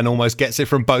fall and almost gets it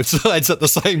from both sides at the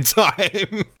same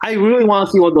time. I really want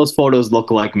to see what those photos look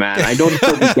like, man. I don't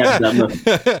think we get them.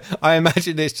 I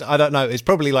imagine it's, I don't know, it's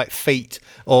probably like feet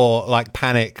or like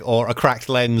panic or a cracked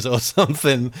lens or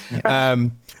something.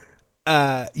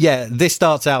 This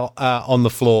starts out on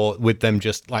the floor with them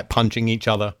just like punching each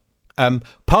other.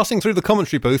 Passing through the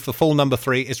commentary booth for fall number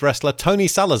 3 is wrestler Tony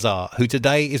Salazar, who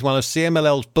today is one of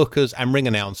CMLL's bookers and ring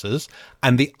announcers,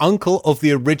 and the uncle of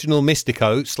the original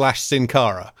Mystico / Sin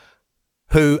Cara,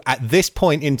 who at this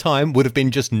point in time would have been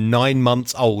just 9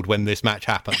 months old when this match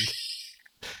happened.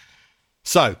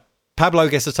 So Pablo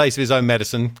gets a taste of his own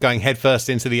medicine, going headfirst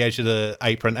into the edge of the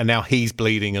apron, and now he's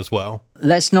bleeding as well.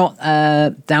 Let's not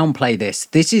downplay this.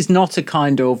 This is not a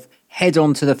kind of head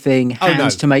onto the thing,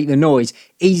 hands to make the noise.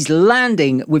 He's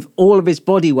landing with all of his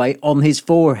body weight on his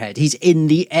forehead. He's in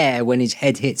the air when his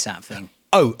head hits that thing.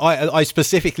 Oh, I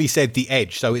specifically said the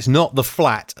edge, so it's not the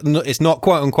flat. It's not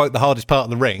quote unquote the hardest part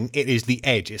of the ring. It is the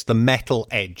edge. It's the metal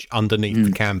edge underneath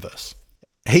the canvas.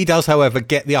 He does, however,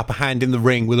 get the upper hand in the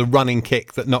ring with a running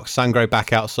kick that knocks Sangre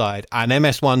back outside, and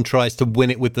MS-1 tries to win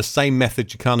it with the same method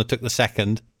Chicana took the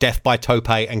second, death by tope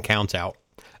and count out.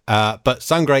 But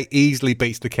Sangre easily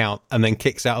beats the count and then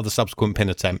kicks out of the subsequent pin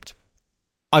attempt.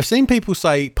 I've seen people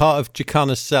say part of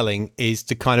Chicana's selling is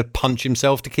to kind of punch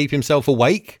himself to keep himself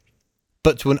awake.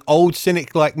 But to an old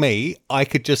cynic like me, I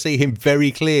could just see him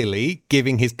very clearly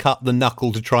giving his cut the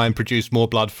knuckle to try and produce more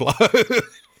blood flow.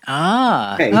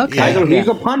 Okay. Yeah. He's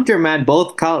a puncher, man.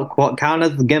 Both count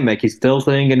as the gimmick. He's still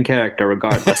staying in character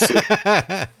regardless.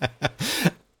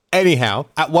 Anyhow,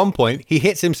 at one point, he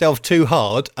hits himself too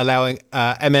hard, allowing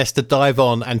MS to dive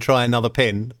on and try another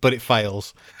pin, but it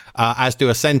fails, as do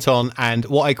a senton and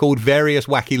what I called various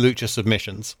wacky lucha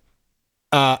submissions.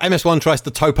 MS-1 tries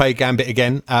the tope gambit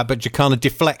again, but Chicana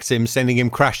deflects him, sending him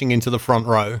crashing into the front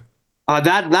row.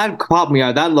 That caught me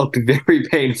out. That looked very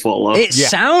painful. It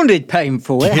sounded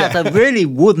painful. It had a really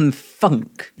wooden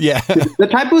funk. Yeah. The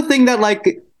type of thing that,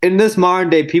 like, in this modern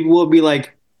day, people will be,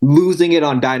 like, losing it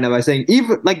on Dynamite by saying,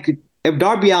 even, like, if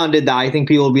Darby Allin did that, I think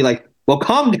people will be like, well,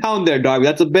 calm down there, Darby.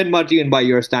 That's a bit much even by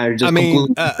your standards. Just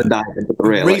completely dive into the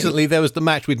railing. Recently, there was the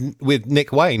match with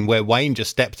Nick Wayne, where Wayne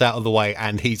just stepped out of the way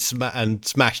and he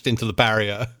smashed into the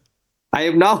barrier. I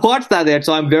have not watched that yet,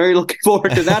 so I'm very looking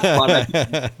forward to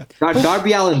that one.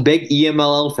 Darby Allin, big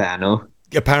EMLL fan, huh?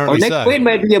 Apparently, or Nick Wayne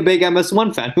might be a big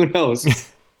MS-1 fan. Who knows?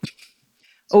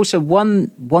 Also,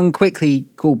 one quickly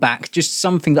call back, just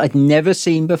something that I'd never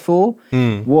seen before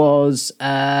was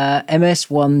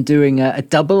MS-1 doing a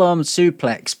double arm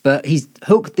suplex, but he's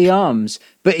hooked the arms,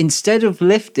 but instead of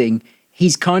lifting,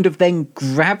 he's kind of then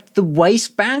grabbed the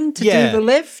waistband to do the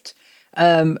lift.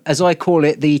 As I call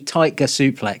it, the Tiger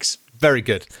suplex. Very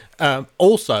good.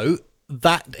 Also,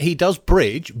 that he does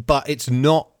bridge, but it's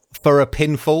not for a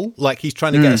pinfall. Like, he's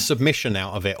trying to get a submission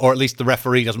out of it, or at least the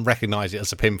referee doesn't recognize it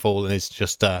as a pinfall, and it's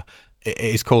just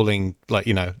is calling, like,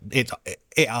 you know, it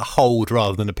a hold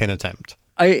rather than a pin attempt.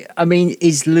 I mean,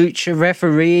 is lucha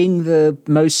refereeing the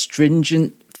most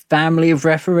stringent family of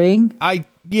refereeing?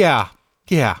 Yeah.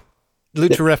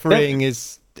 Lucha refereeing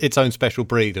is its own special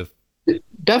breed of.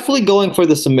 Definitely going for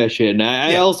the submission.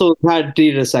 I also had to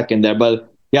need a second there,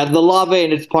 but yeah, the lava,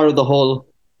 and it's part of the whole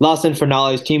Los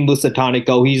Infernales, Team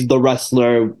Lusitanico, he's the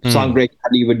wrestler. Sangre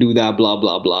can't even do that, blah,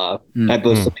 blah, blah. Type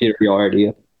of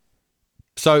superiority.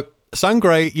 So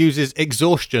Sangre uses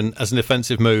exhaustion as an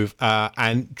offensive move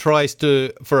and tries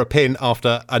for a pin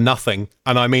after a nothing.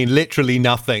 And I mean literally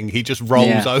nothing. He just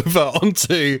rolls over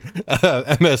onto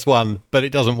MS-1, but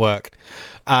it doesn't work.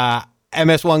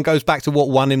 MS-1 goes back to what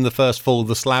won him the first fall,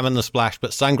 the slam and the splash,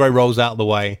 but Sangre rolls out of the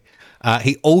way.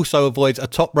 He also avoids a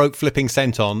top rope flipping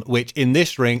senton, which in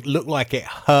this ring looked like it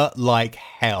hurt like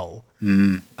hell.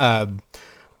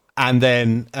 And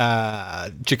then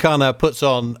Chicana puts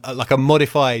on like a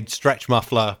modified stretch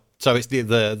muffler. So it's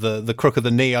the crook of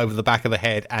the knee over the back of the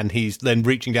head, and he's then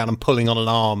reaching down and pulling on an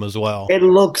arm as well. It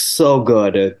looks so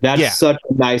good. That's such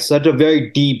a very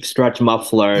deep stretch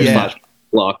muffler slash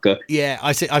block. Yeah,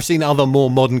 I've seen other more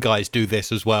modern guys do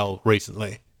this as well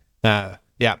recently.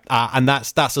 And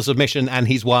that's a submission, and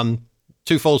he's won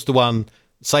 2 falls to 1,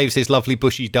 saves his lovely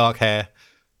bushy dark hair.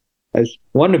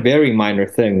 One very minor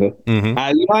thing.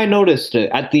 I noticed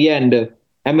at the end,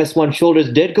 MS-1 shoulders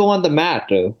did go on the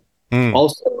mat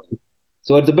also.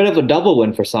 So it's a bit of a double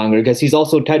win for Sangre because he's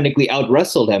also technically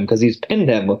out-wrestled him because he's pinned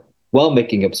him while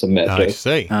making him submit. I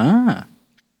see.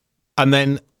 And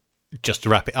then, just to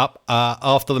wrap it up,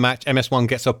 after the match, MS-1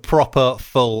 gets a proper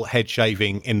full head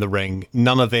shaving in the ring.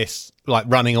 None of this, like,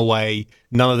 running away.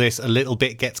 None of this, a little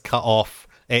bit gets cut off.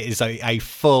 It is a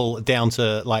full down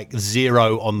to, like,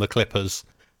 0 on the clippers.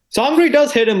 Sangre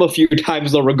does hit him a few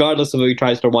times, though, regardless of if he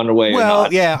tries to run away or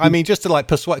not. Yeah, I mean, just to, like,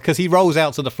 persuade, because he rolls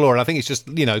out to the floor, and I think it's just,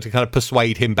 to kind of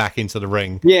persuade him back into the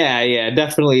ring. Yeah,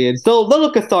 definitely. It's still a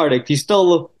little cathartic.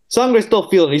 Sangre's still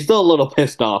feeling, he's still a little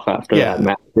pissed off after that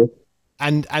match.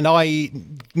 And I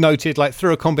noted, like,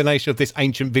 through a combination of this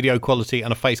ancient video quality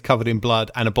and a face covered in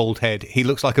blood and a bald head, he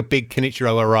looks like a big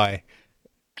Kenichiro Arai.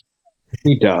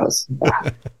 He does.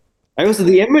 Also,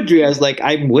 the imagery, I was like,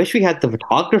 I wish we had the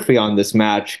photography on this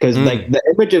match, because like the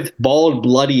image of bald,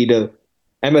 bloodied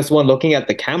MS-1 looking at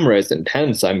the camera is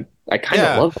intense. I kind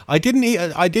of love it. I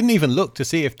didn't even look to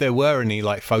see if there were any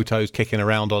like photos kicking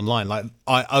around online. Like,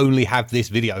 I only have this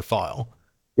video file.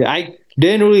 Yeah, I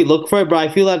didn't really look for it, but I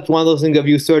feel that's one of those things if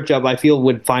you search up, I feel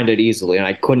would find it easily, and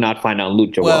I could not find it on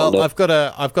Lucha World. Well,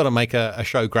 I've got to make a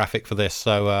show graphic for this,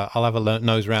 so I'll have a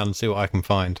nose round and see what I can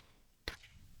find.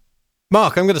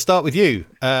 Mark, I'm going to start with you.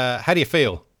 How do you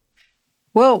feel?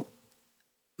 Well,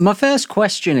 my first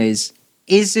question is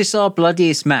this our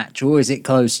bloodiest match, or is it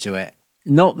close to it?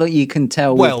 Not that you can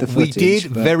tell with the footage. We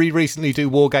did very recently do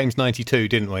War Games 92,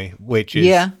 didn't we? Which is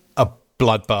a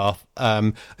bloodbath.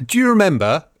 Do you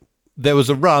remember there was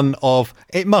a run of,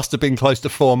 it must have been close to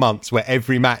 4 months, where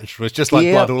every match was just like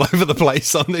blood all over the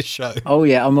place on this show? Oh,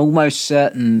 yeah. I'm almost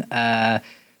certain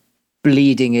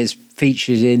bleeding is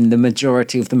featured in the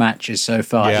majority of the matches so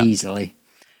far, easily.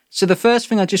 So the first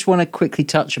thing I just want to quickly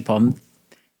touch upon,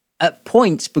 at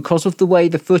points, because of the way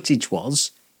the footage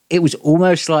was, it was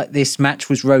almost like this match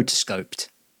was rotoscoped.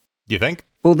 You think?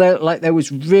 Well, there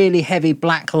was really heavy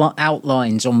black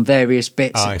outlines on various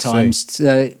bits at times.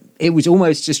 So it was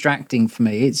almost distracting for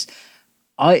me.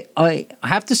 I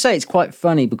have to say it's quite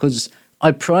funny because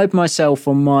I pride myself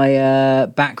on my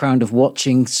background of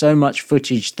watching so much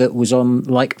footage that was on,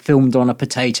 like, filmed on a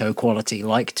potato quality,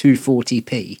 like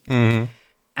 240p.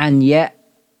 And yet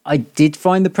I did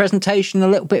find the presentation a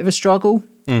little bit of a struggle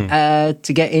to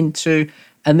get into.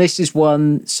 And this is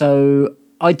one, so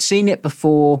I'd seen it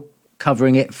before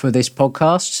covering it for this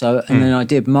podcast. So, and then I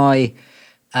did my,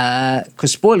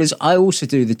 because spoilers, I also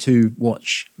do the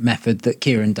 2-watch method that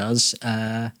Kieran does.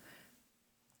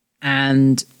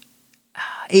 And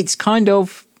it's kind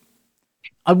of,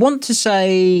 I want to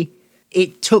say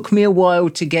it took me a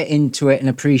while to get into it and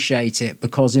appreciate it,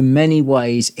 because in many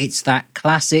ways it's that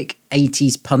classic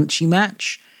 80s punchy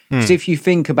match. Because if you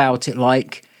think about it,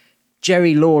 like,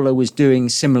 Jerry Lawler was doing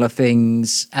similar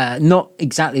things, not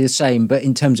exactly the same, but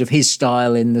in terms of his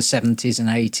style in the 70s and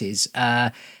 80s.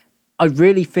 I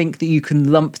really think that you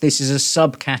can lump this as a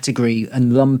subcategory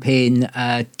and lump in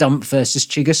Dump versus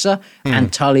Chigusa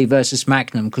and Tully versus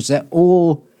Magnum, because they're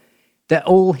all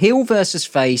heel versus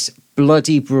face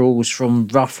bloody brawls from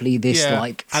roughly this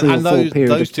like 3 or 4 period of time.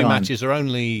 Those 2 matches are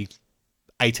only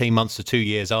 18 months to 2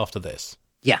 years after this.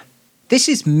 Yeah. This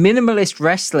is minimalist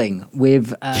wrestling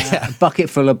with a bucket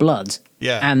full of blood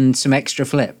and some extra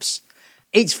flips.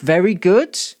 It's very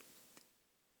good.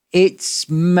 It's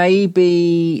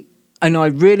maybe, and I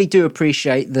really do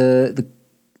appreciate the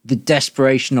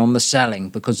desperation on the selling,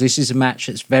 because this is a match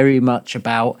that's very much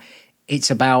about, it's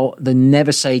about the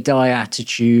never say die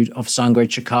attitude of Sangre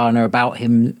Chicana, about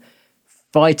him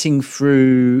fighting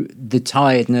through the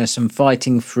tiredness and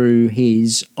fighting through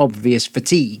his obvious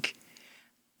fatigue.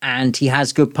 and he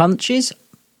has good punches.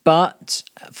 But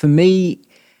for me,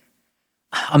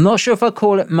 I'm not sure if I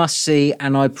call it must-see,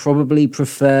 and I probably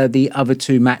prefer the other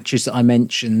two matches that I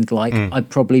mentioned. Like, I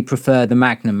probably prefer the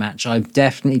Magnum match. I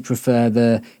definitely prefer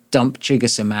the Dump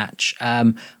Chigasa match.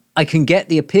 I can get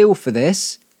the appeal for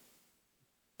this,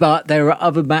 but there are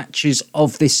other matches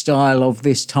of this style, of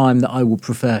this time, that I will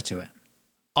prefer to it.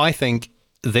 I think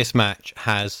this match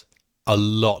has a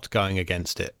lot going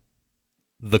against it.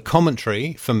 The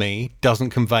commentary, for me,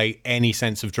 doesn't convey any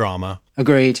sense of drama.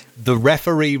 Agreed. The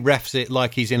referee refs it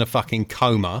like he's in a fucking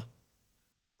coma.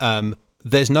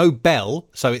 There's no bell,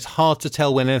 so it's hard to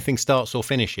tell when anything starts or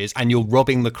finishes, and you're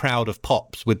robbing the crowd of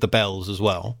pops with the bells as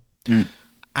well.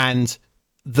 And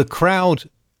the crowd,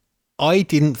 I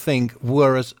didn't think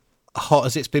were as hot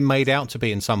as it's been made out to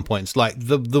be in some points. Like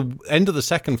the end of the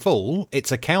second fall,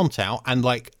 it's a count out, and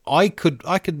like I could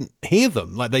hear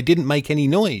them. Like they didn't make any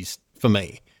noise for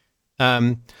me.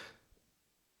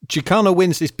 Chicana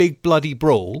wins this big bloody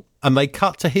brawl, and they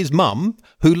cut to his mum,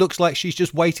 who looks like she's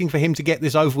just waiting for him to get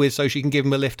this over with so she can give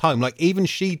him a lift home. Like even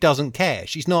she doesn't care.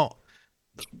 She's not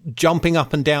jumping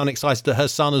up and down excited that her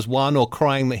son has won or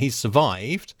crying that he's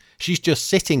survived. She's just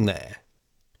sitting there.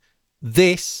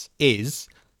 This is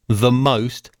the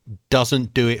most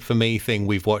doesn't do it for me thing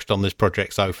we've watched on this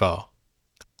project so far.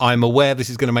 I'm aware this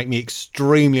is going to make me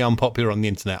extremely unpopular on the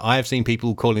internet. I have seen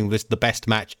people calling this the best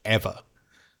match ever.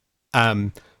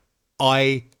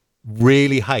 I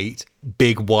really hate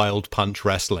big wild punch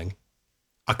wrestling.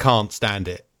 I can't stand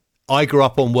it. I grew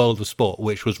up on World of Sport,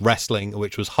 which was wrestling,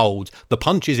 which was holds. The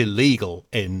punch is illegal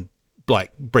in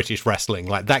like British wrestling.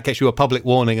 Like that gets you a public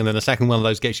warning, and then a second one of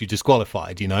those gets you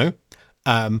disqualified, you know?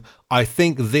 I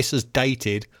think this has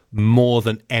dated more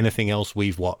than anything else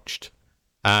we've watched.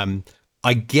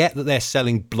 I get that they're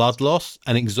selling blood loss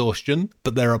and exhaustion,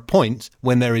 but there are points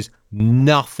when there is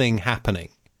nothing happening.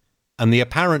 And the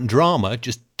apparent drama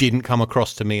just didn't come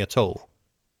across to me at all.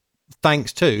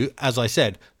 Thanks to, as I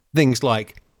said, things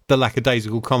like the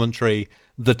lackadaisical commentary,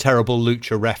 the terrible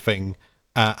lucha reffing,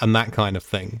 and that kind of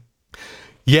thing.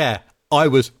 Yeah, I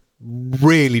was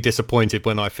really disappointed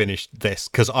when I finished this,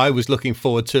 because I was looking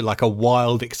forward to like a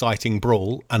wild, exciting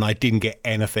brawl, and I didn't get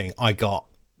anything. I got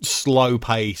slow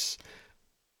pace,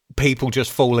 people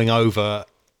just falling over.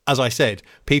 As I said,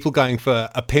 people going for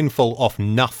a pinfall off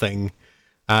nothing.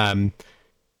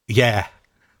 Yeah,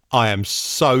 I am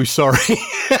so sorry.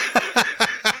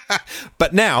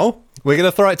 But now we're going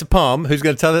to throw it to Palm, who's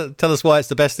going to tell us why it's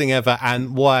the best thing ever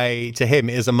and why, to him,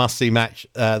 it is a must-see match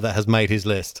that has made his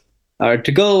list.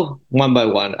 To go one by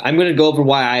one, I'm going to go over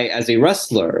why I, as a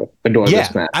wrestler, adore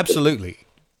this match. Absolutely.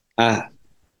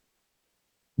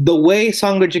 The way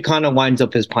Sangre Chicana winds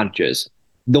up his punches,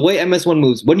 the way MS-1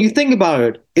 moves, when you think about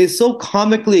it, is so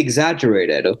comically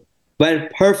exaggerated, but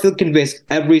it perfectly conveys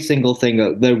every single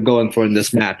thing they're going for in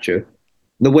this match.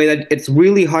 The way that it's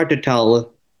really hard to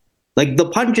tell. Like, the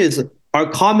punches are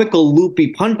comical,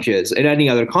 loopy punches in any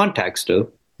other context.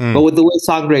 But with the way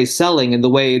Sangre is selling and the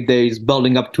way he's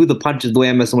building up to the punches, the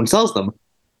way MS-1 sells them,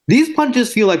 these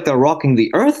punches feel like they're rocking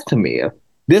the earth to me.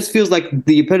 This feels like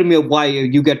the epitome of why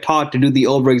you get taught to do the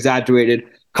over-exaggerated,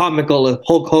 comical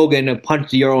Hulk Hogan punch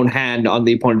to your own hand on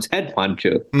the opponent's head punch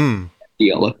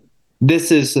deal.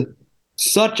 This is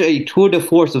such a tour de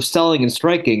force of selling and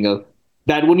striking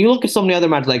that when you look at so many other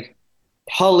matches like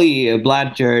Tully,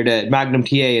 Blanchard, Magnum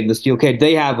TA, and the Steel Cage,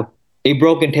 they have a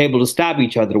broken table to stab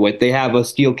each other with. They have a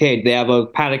steel cage. They have a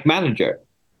panic manager.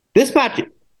 This match,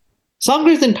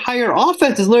 Sangre's entire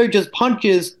offense is literally just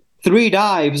punches, 3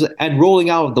 dives, and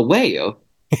rolling out of the way.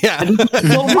 Yeah. And he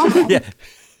gets so much,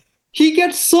 he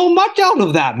gets so much out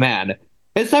of that, man.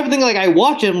 It's the type of thing, like, I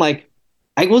watch it, like,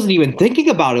 I wasn't even thinking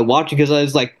about it watching because I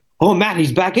was like, oh, man,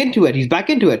 he's back into it. He's back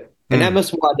into it. And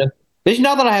MS-1,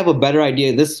 now that I have a better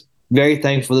idea, this very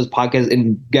thankful for this podcast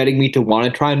in getting me to want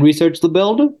to try and research the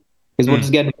build. Because once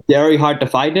again, very hard to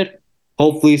find it.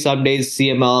 Hopefully, some days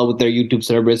CML with their YouTube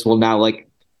service will now like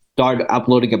start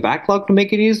uploading a backlog to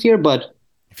make it easier. But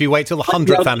if you wait till the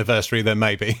 100th anniversary, then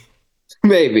maybe.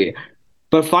 Maybe.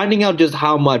 But finding out just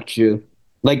how much,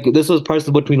 like this was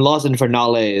personal between Los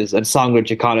Infernales and Sangre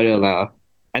Chicana,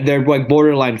 and their like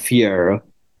borderline fear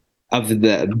of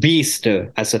the beast,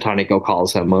 as Satanico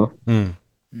calls him.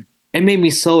 It made me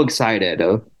so excited.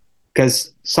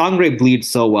 Because Sangre bleeds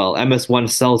so well, MS-1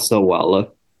 sells so well.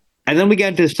 And then we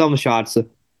get into some shots.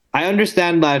 I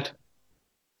understand that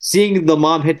seeing the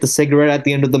mom hit the cigarette at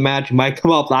the end of the match might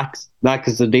come off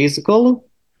lackadaisical,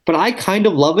 but I kind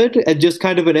of love it as just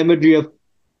kind of an imagery of,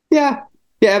 yeah,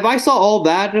 if I saw all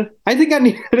that, I think I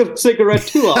needed a cigarette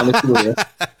too, honestly.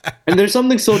 And there's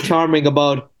something so charming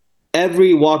about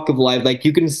every walk of life. Like,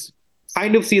 you can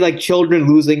kind of see like children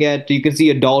losing it. You can see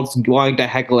adults wanting to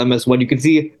heckle MS-1. You can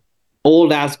see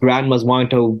old ass grandmas wanting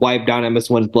to wipe down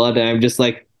MS-1's blood. And I'm just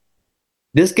like,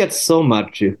 this gets so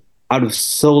much out of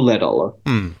so little.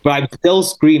 But I'm still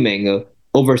screaming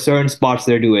over certain spots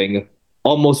they're doing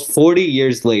almost 40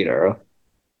 years later.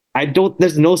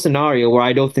 There's no scenario where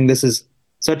I don't think this is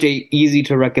such a easy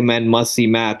to recommend must see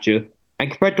match. And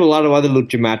compared to a lot of other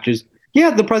lucha matches, yeah,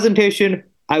 the presentation,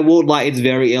 I won't lie, it's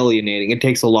very alienating. It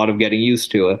takes a lot of getting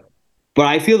used to it. But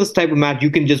I feel this type of match, you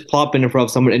can just plop in front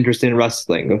of someone interested in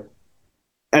wrestling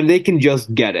and they can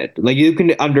just get it. Like, you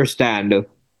can understand.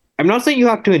 I'm not saying you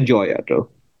have to enjoy it,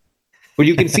 but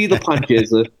you can see the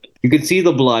punches, you can see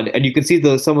the blood, and you can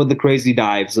see some of the crazy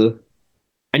dives.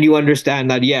 And you understand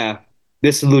that, yeah,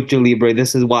 this is Lucha Libre.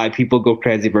 This is why people go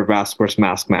crazy for mask versus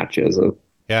mask matches.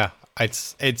 Yeah,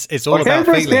 it's all about hair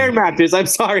versus feeling. hair matches. I'm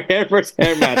sorry, hair versus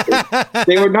hair matches.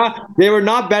 They were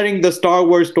not betting the Star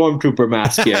Wars Stormtrooper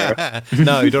mask here.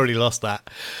 No, he'd already lost that.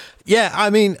 Yeah, I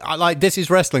mean, this is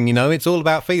wrestling. You know, it's all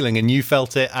about feeling, and you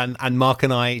felt it, and Mark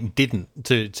and I didn't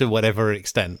to whatever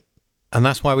extent, and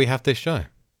that's why we have this show.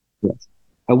 Yes.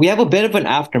 We have a bit of an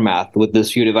aftermath with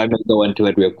this feud. If I may go into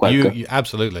it real quick, you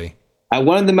absolutely.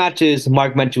 One of the matches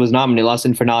Mark mentioned was nominated, Los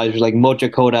Infernales, was like Mocha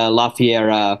Cota, La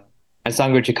Fiera, and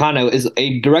Sangre Chicana, is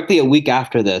directly a week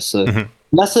after this.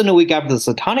 Less than a week after the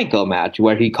Satanico match,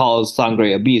 where he calls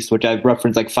Sangre a beast, which I've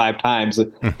referenced like 5 times.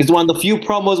 It's one of the few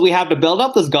promos we have to build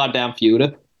up this goddamn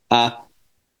feud.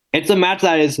 It's a match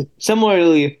that is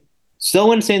similarly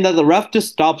so insane that the ref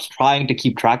just stops trying to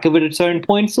keep track of it at certain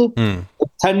points.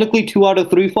 Technically 2 out of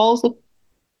 3 falls.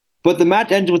 But the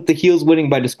match ends with the heels winning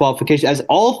by disqualification, as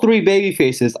all 3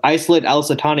 babyfaces isolate El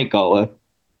Satanico,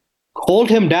 hold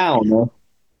him down,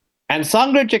 and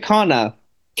Sangre Chicana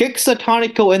kicks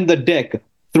Satanico in the dick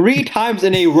 3 times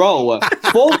in a row,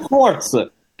 full force, to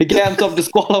get himself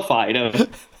disqualified. And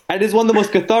it's one of the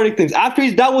most cathartic things. After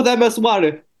he's done with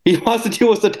MS-1, he wants to deal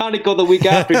with Satanico the week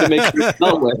after to make sure he's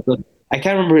dealt with. I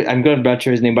can't remember, I'm going to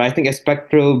butcher his name, but I think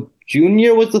Espectro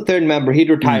Jr. was the 3rd member.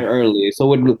 He'd retire early,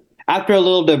 so after a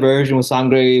little diversion with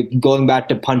Sangre going back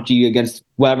to punchy against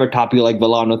whatever top you like,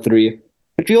 Villano 3,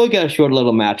 but you only get a short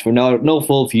little match for no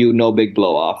full feud, no big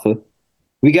blow off.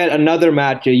 We get another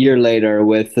match a year later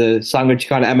with Sangre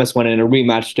Chicana MS-1 in a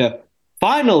rematch to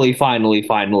finally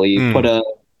put a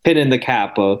pin in the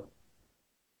cap to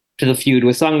the feud,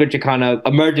 with Sangre Chicana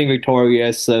emerging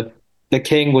victorious. The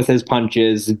King with his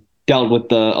punches dealt with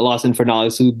the Los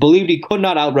Infernales, who believed he could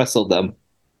not out-wrestle them.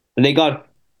 And they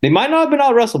might not have been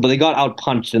out-wrestled, but they got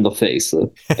out-punched in the face.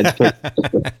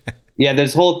 Yeah,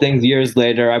 there's whole things years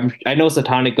later. I know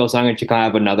Satanico, Sangre Chicana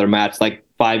have another match like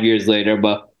 5 years later,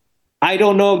 but I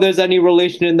don't know if there's any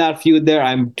relation in that feud there.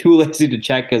 I'm too lazy to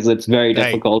check because it's very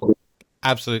difficult.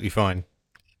 Absolutely fine.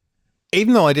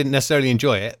 Even though I didn't necessarily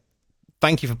enjoy it,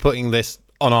 thank you for putting this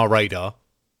on our radar.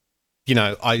 You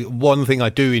know, one thing I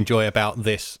do enjoy about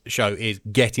this show is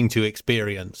getting to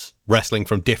experience wrestling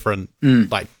from different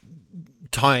like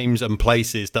times and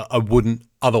places that I wouldn't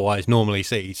otherwise normally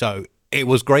see. So it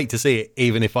was great to see it,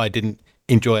 even if I didn't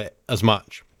enjoy it as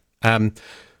much.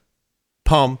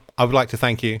 Palm, I would like to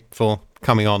thank you for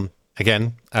coming on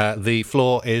again. The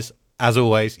floor is, as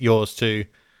always, yours to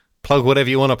plug whatever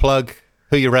you want to plug,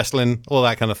 who you're wrestling, all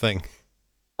that kind of thing.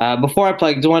 Before I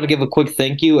play, I just want to give a quick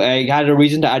thank you. I had a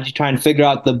reason to actually try and figure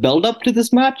out the build-up to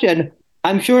this match, and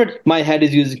I'm sure my head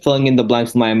is usually filling in the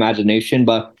blanks of my imagination,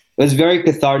 but it was very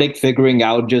cathartic figuring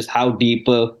out just how deep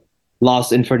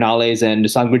Los Infernales and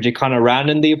Sangre Chicana ran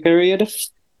in the period.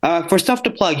 For stuff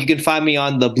to plug, you can find me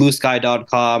on the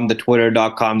bluesky.com, the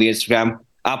twitter.com, the Instagram.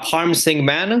 Parm Singh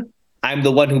Man. I'm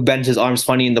the one who bends his arms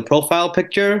funny in the profile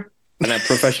picture, and I'm a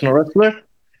professional wrestler.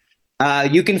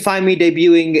 You can find me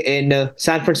debuting in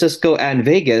San Francisco and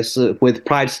Vegas with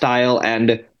Pride Style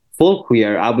and Full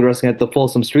Queer. I'll be wrestling at the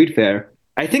Folsom Street Fair.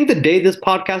 I think the day this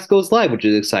podcast goes live, which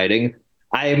is exciting.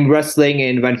 I am wrestling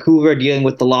in Vancouver, dealing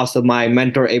with the loss of my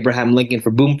mentor, Abraham Lincoln,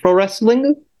 for Boom Pro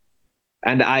Wrestling.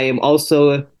 And I am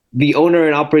also the owner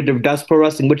and operator of Dust Pro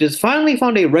Wrestling, which has finally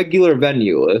found a regular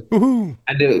venue.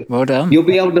 And well done. You'll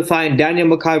be able to find Daniel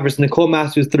Mackay versus Nicole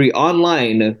Masters 3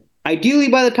 online. Ideally,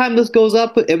 by the time this goes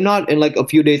up, if not in like a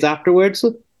few days afterwards.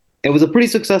 It was a pretty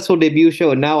successful debut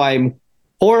show, and now I'm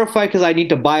horrified because I need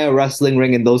to buy a wrestling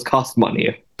ring, and those cost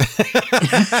money.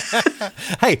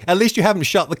 Hey, at least you haven't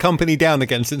shut the company down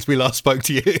again since we last spoke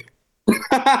to you. Give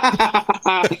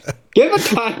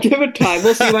it time.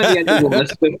 We'll see by the end of the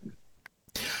list.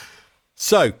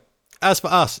 So, As for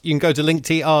us, you can go to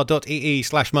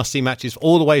linktr.ee/must-see-matches for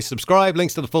all the ways to subscribe,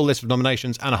 links to the full list of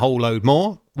nominations, and a whole load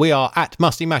more. We are at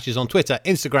Must-See Matches on Twitter,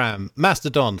 Instagram,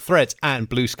 Mastodon, Threads, and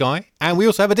Blue Sky. And we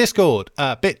also have a Discord,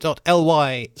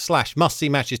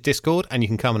 bit.ly/must-see-matches Discord, and you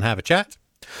can come and have a chat.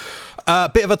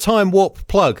 Bit of a time warp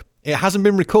plug. It hasn't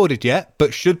been recorded yet,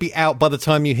 but should be out by the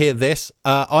time you hear this.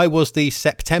 I was the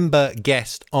September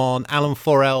guest on Alan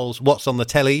Forel's What's on the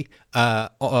Telly,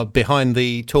 behind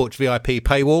the Torch VIP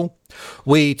paywall.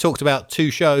 We talked about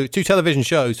two television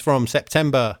shows from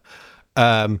September.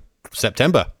 I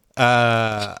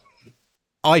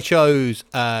chose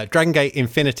Dragon Gate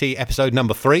Infinity episode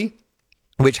number 3,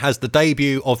 which has the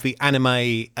debut of the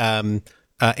anime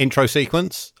intro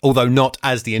sequence, although not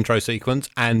as the intro sequence,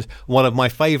 and one of my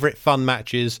favourite fun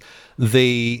matches,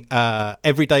 the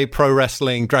Everyday Pro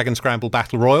Wrestling Dragon Scramble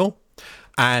Battle Royal.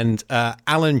 And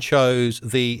Alan chose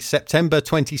the September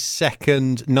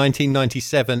 22nd,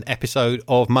 1997 episode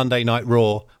of Monday Night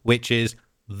Raw, which is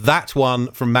that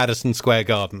one from Madison Square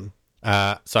Garden.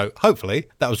 So hopefully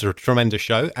that was a tremendous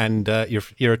show, and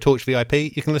you're a Torch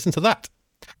VIP, you can listen to that.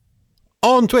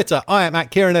 On Twitter, I am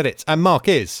at Kieran Edits, and Mark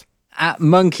is at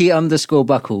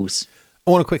monkey_buckles.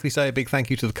 I want to quickly say a big thank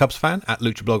you to the Cubs fan at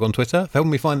LuchaBlog on Twitter for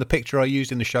helping me find the picture I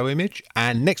used in the show image.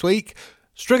 And next week,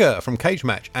 Strigger from Cage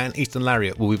Match and Eastern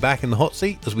Lariat will be back in the hot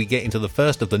seat as we get into the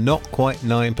first of the not quite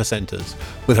 9%ers,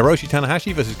 with Hiroshi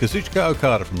Tanahashi versus Kazuchika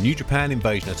Okada from New Japan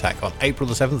Invasion Attack on April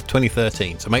the 7th,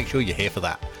 2013. So make sure you're here for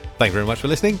that. Thank you very much for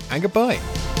listening, and goodbye.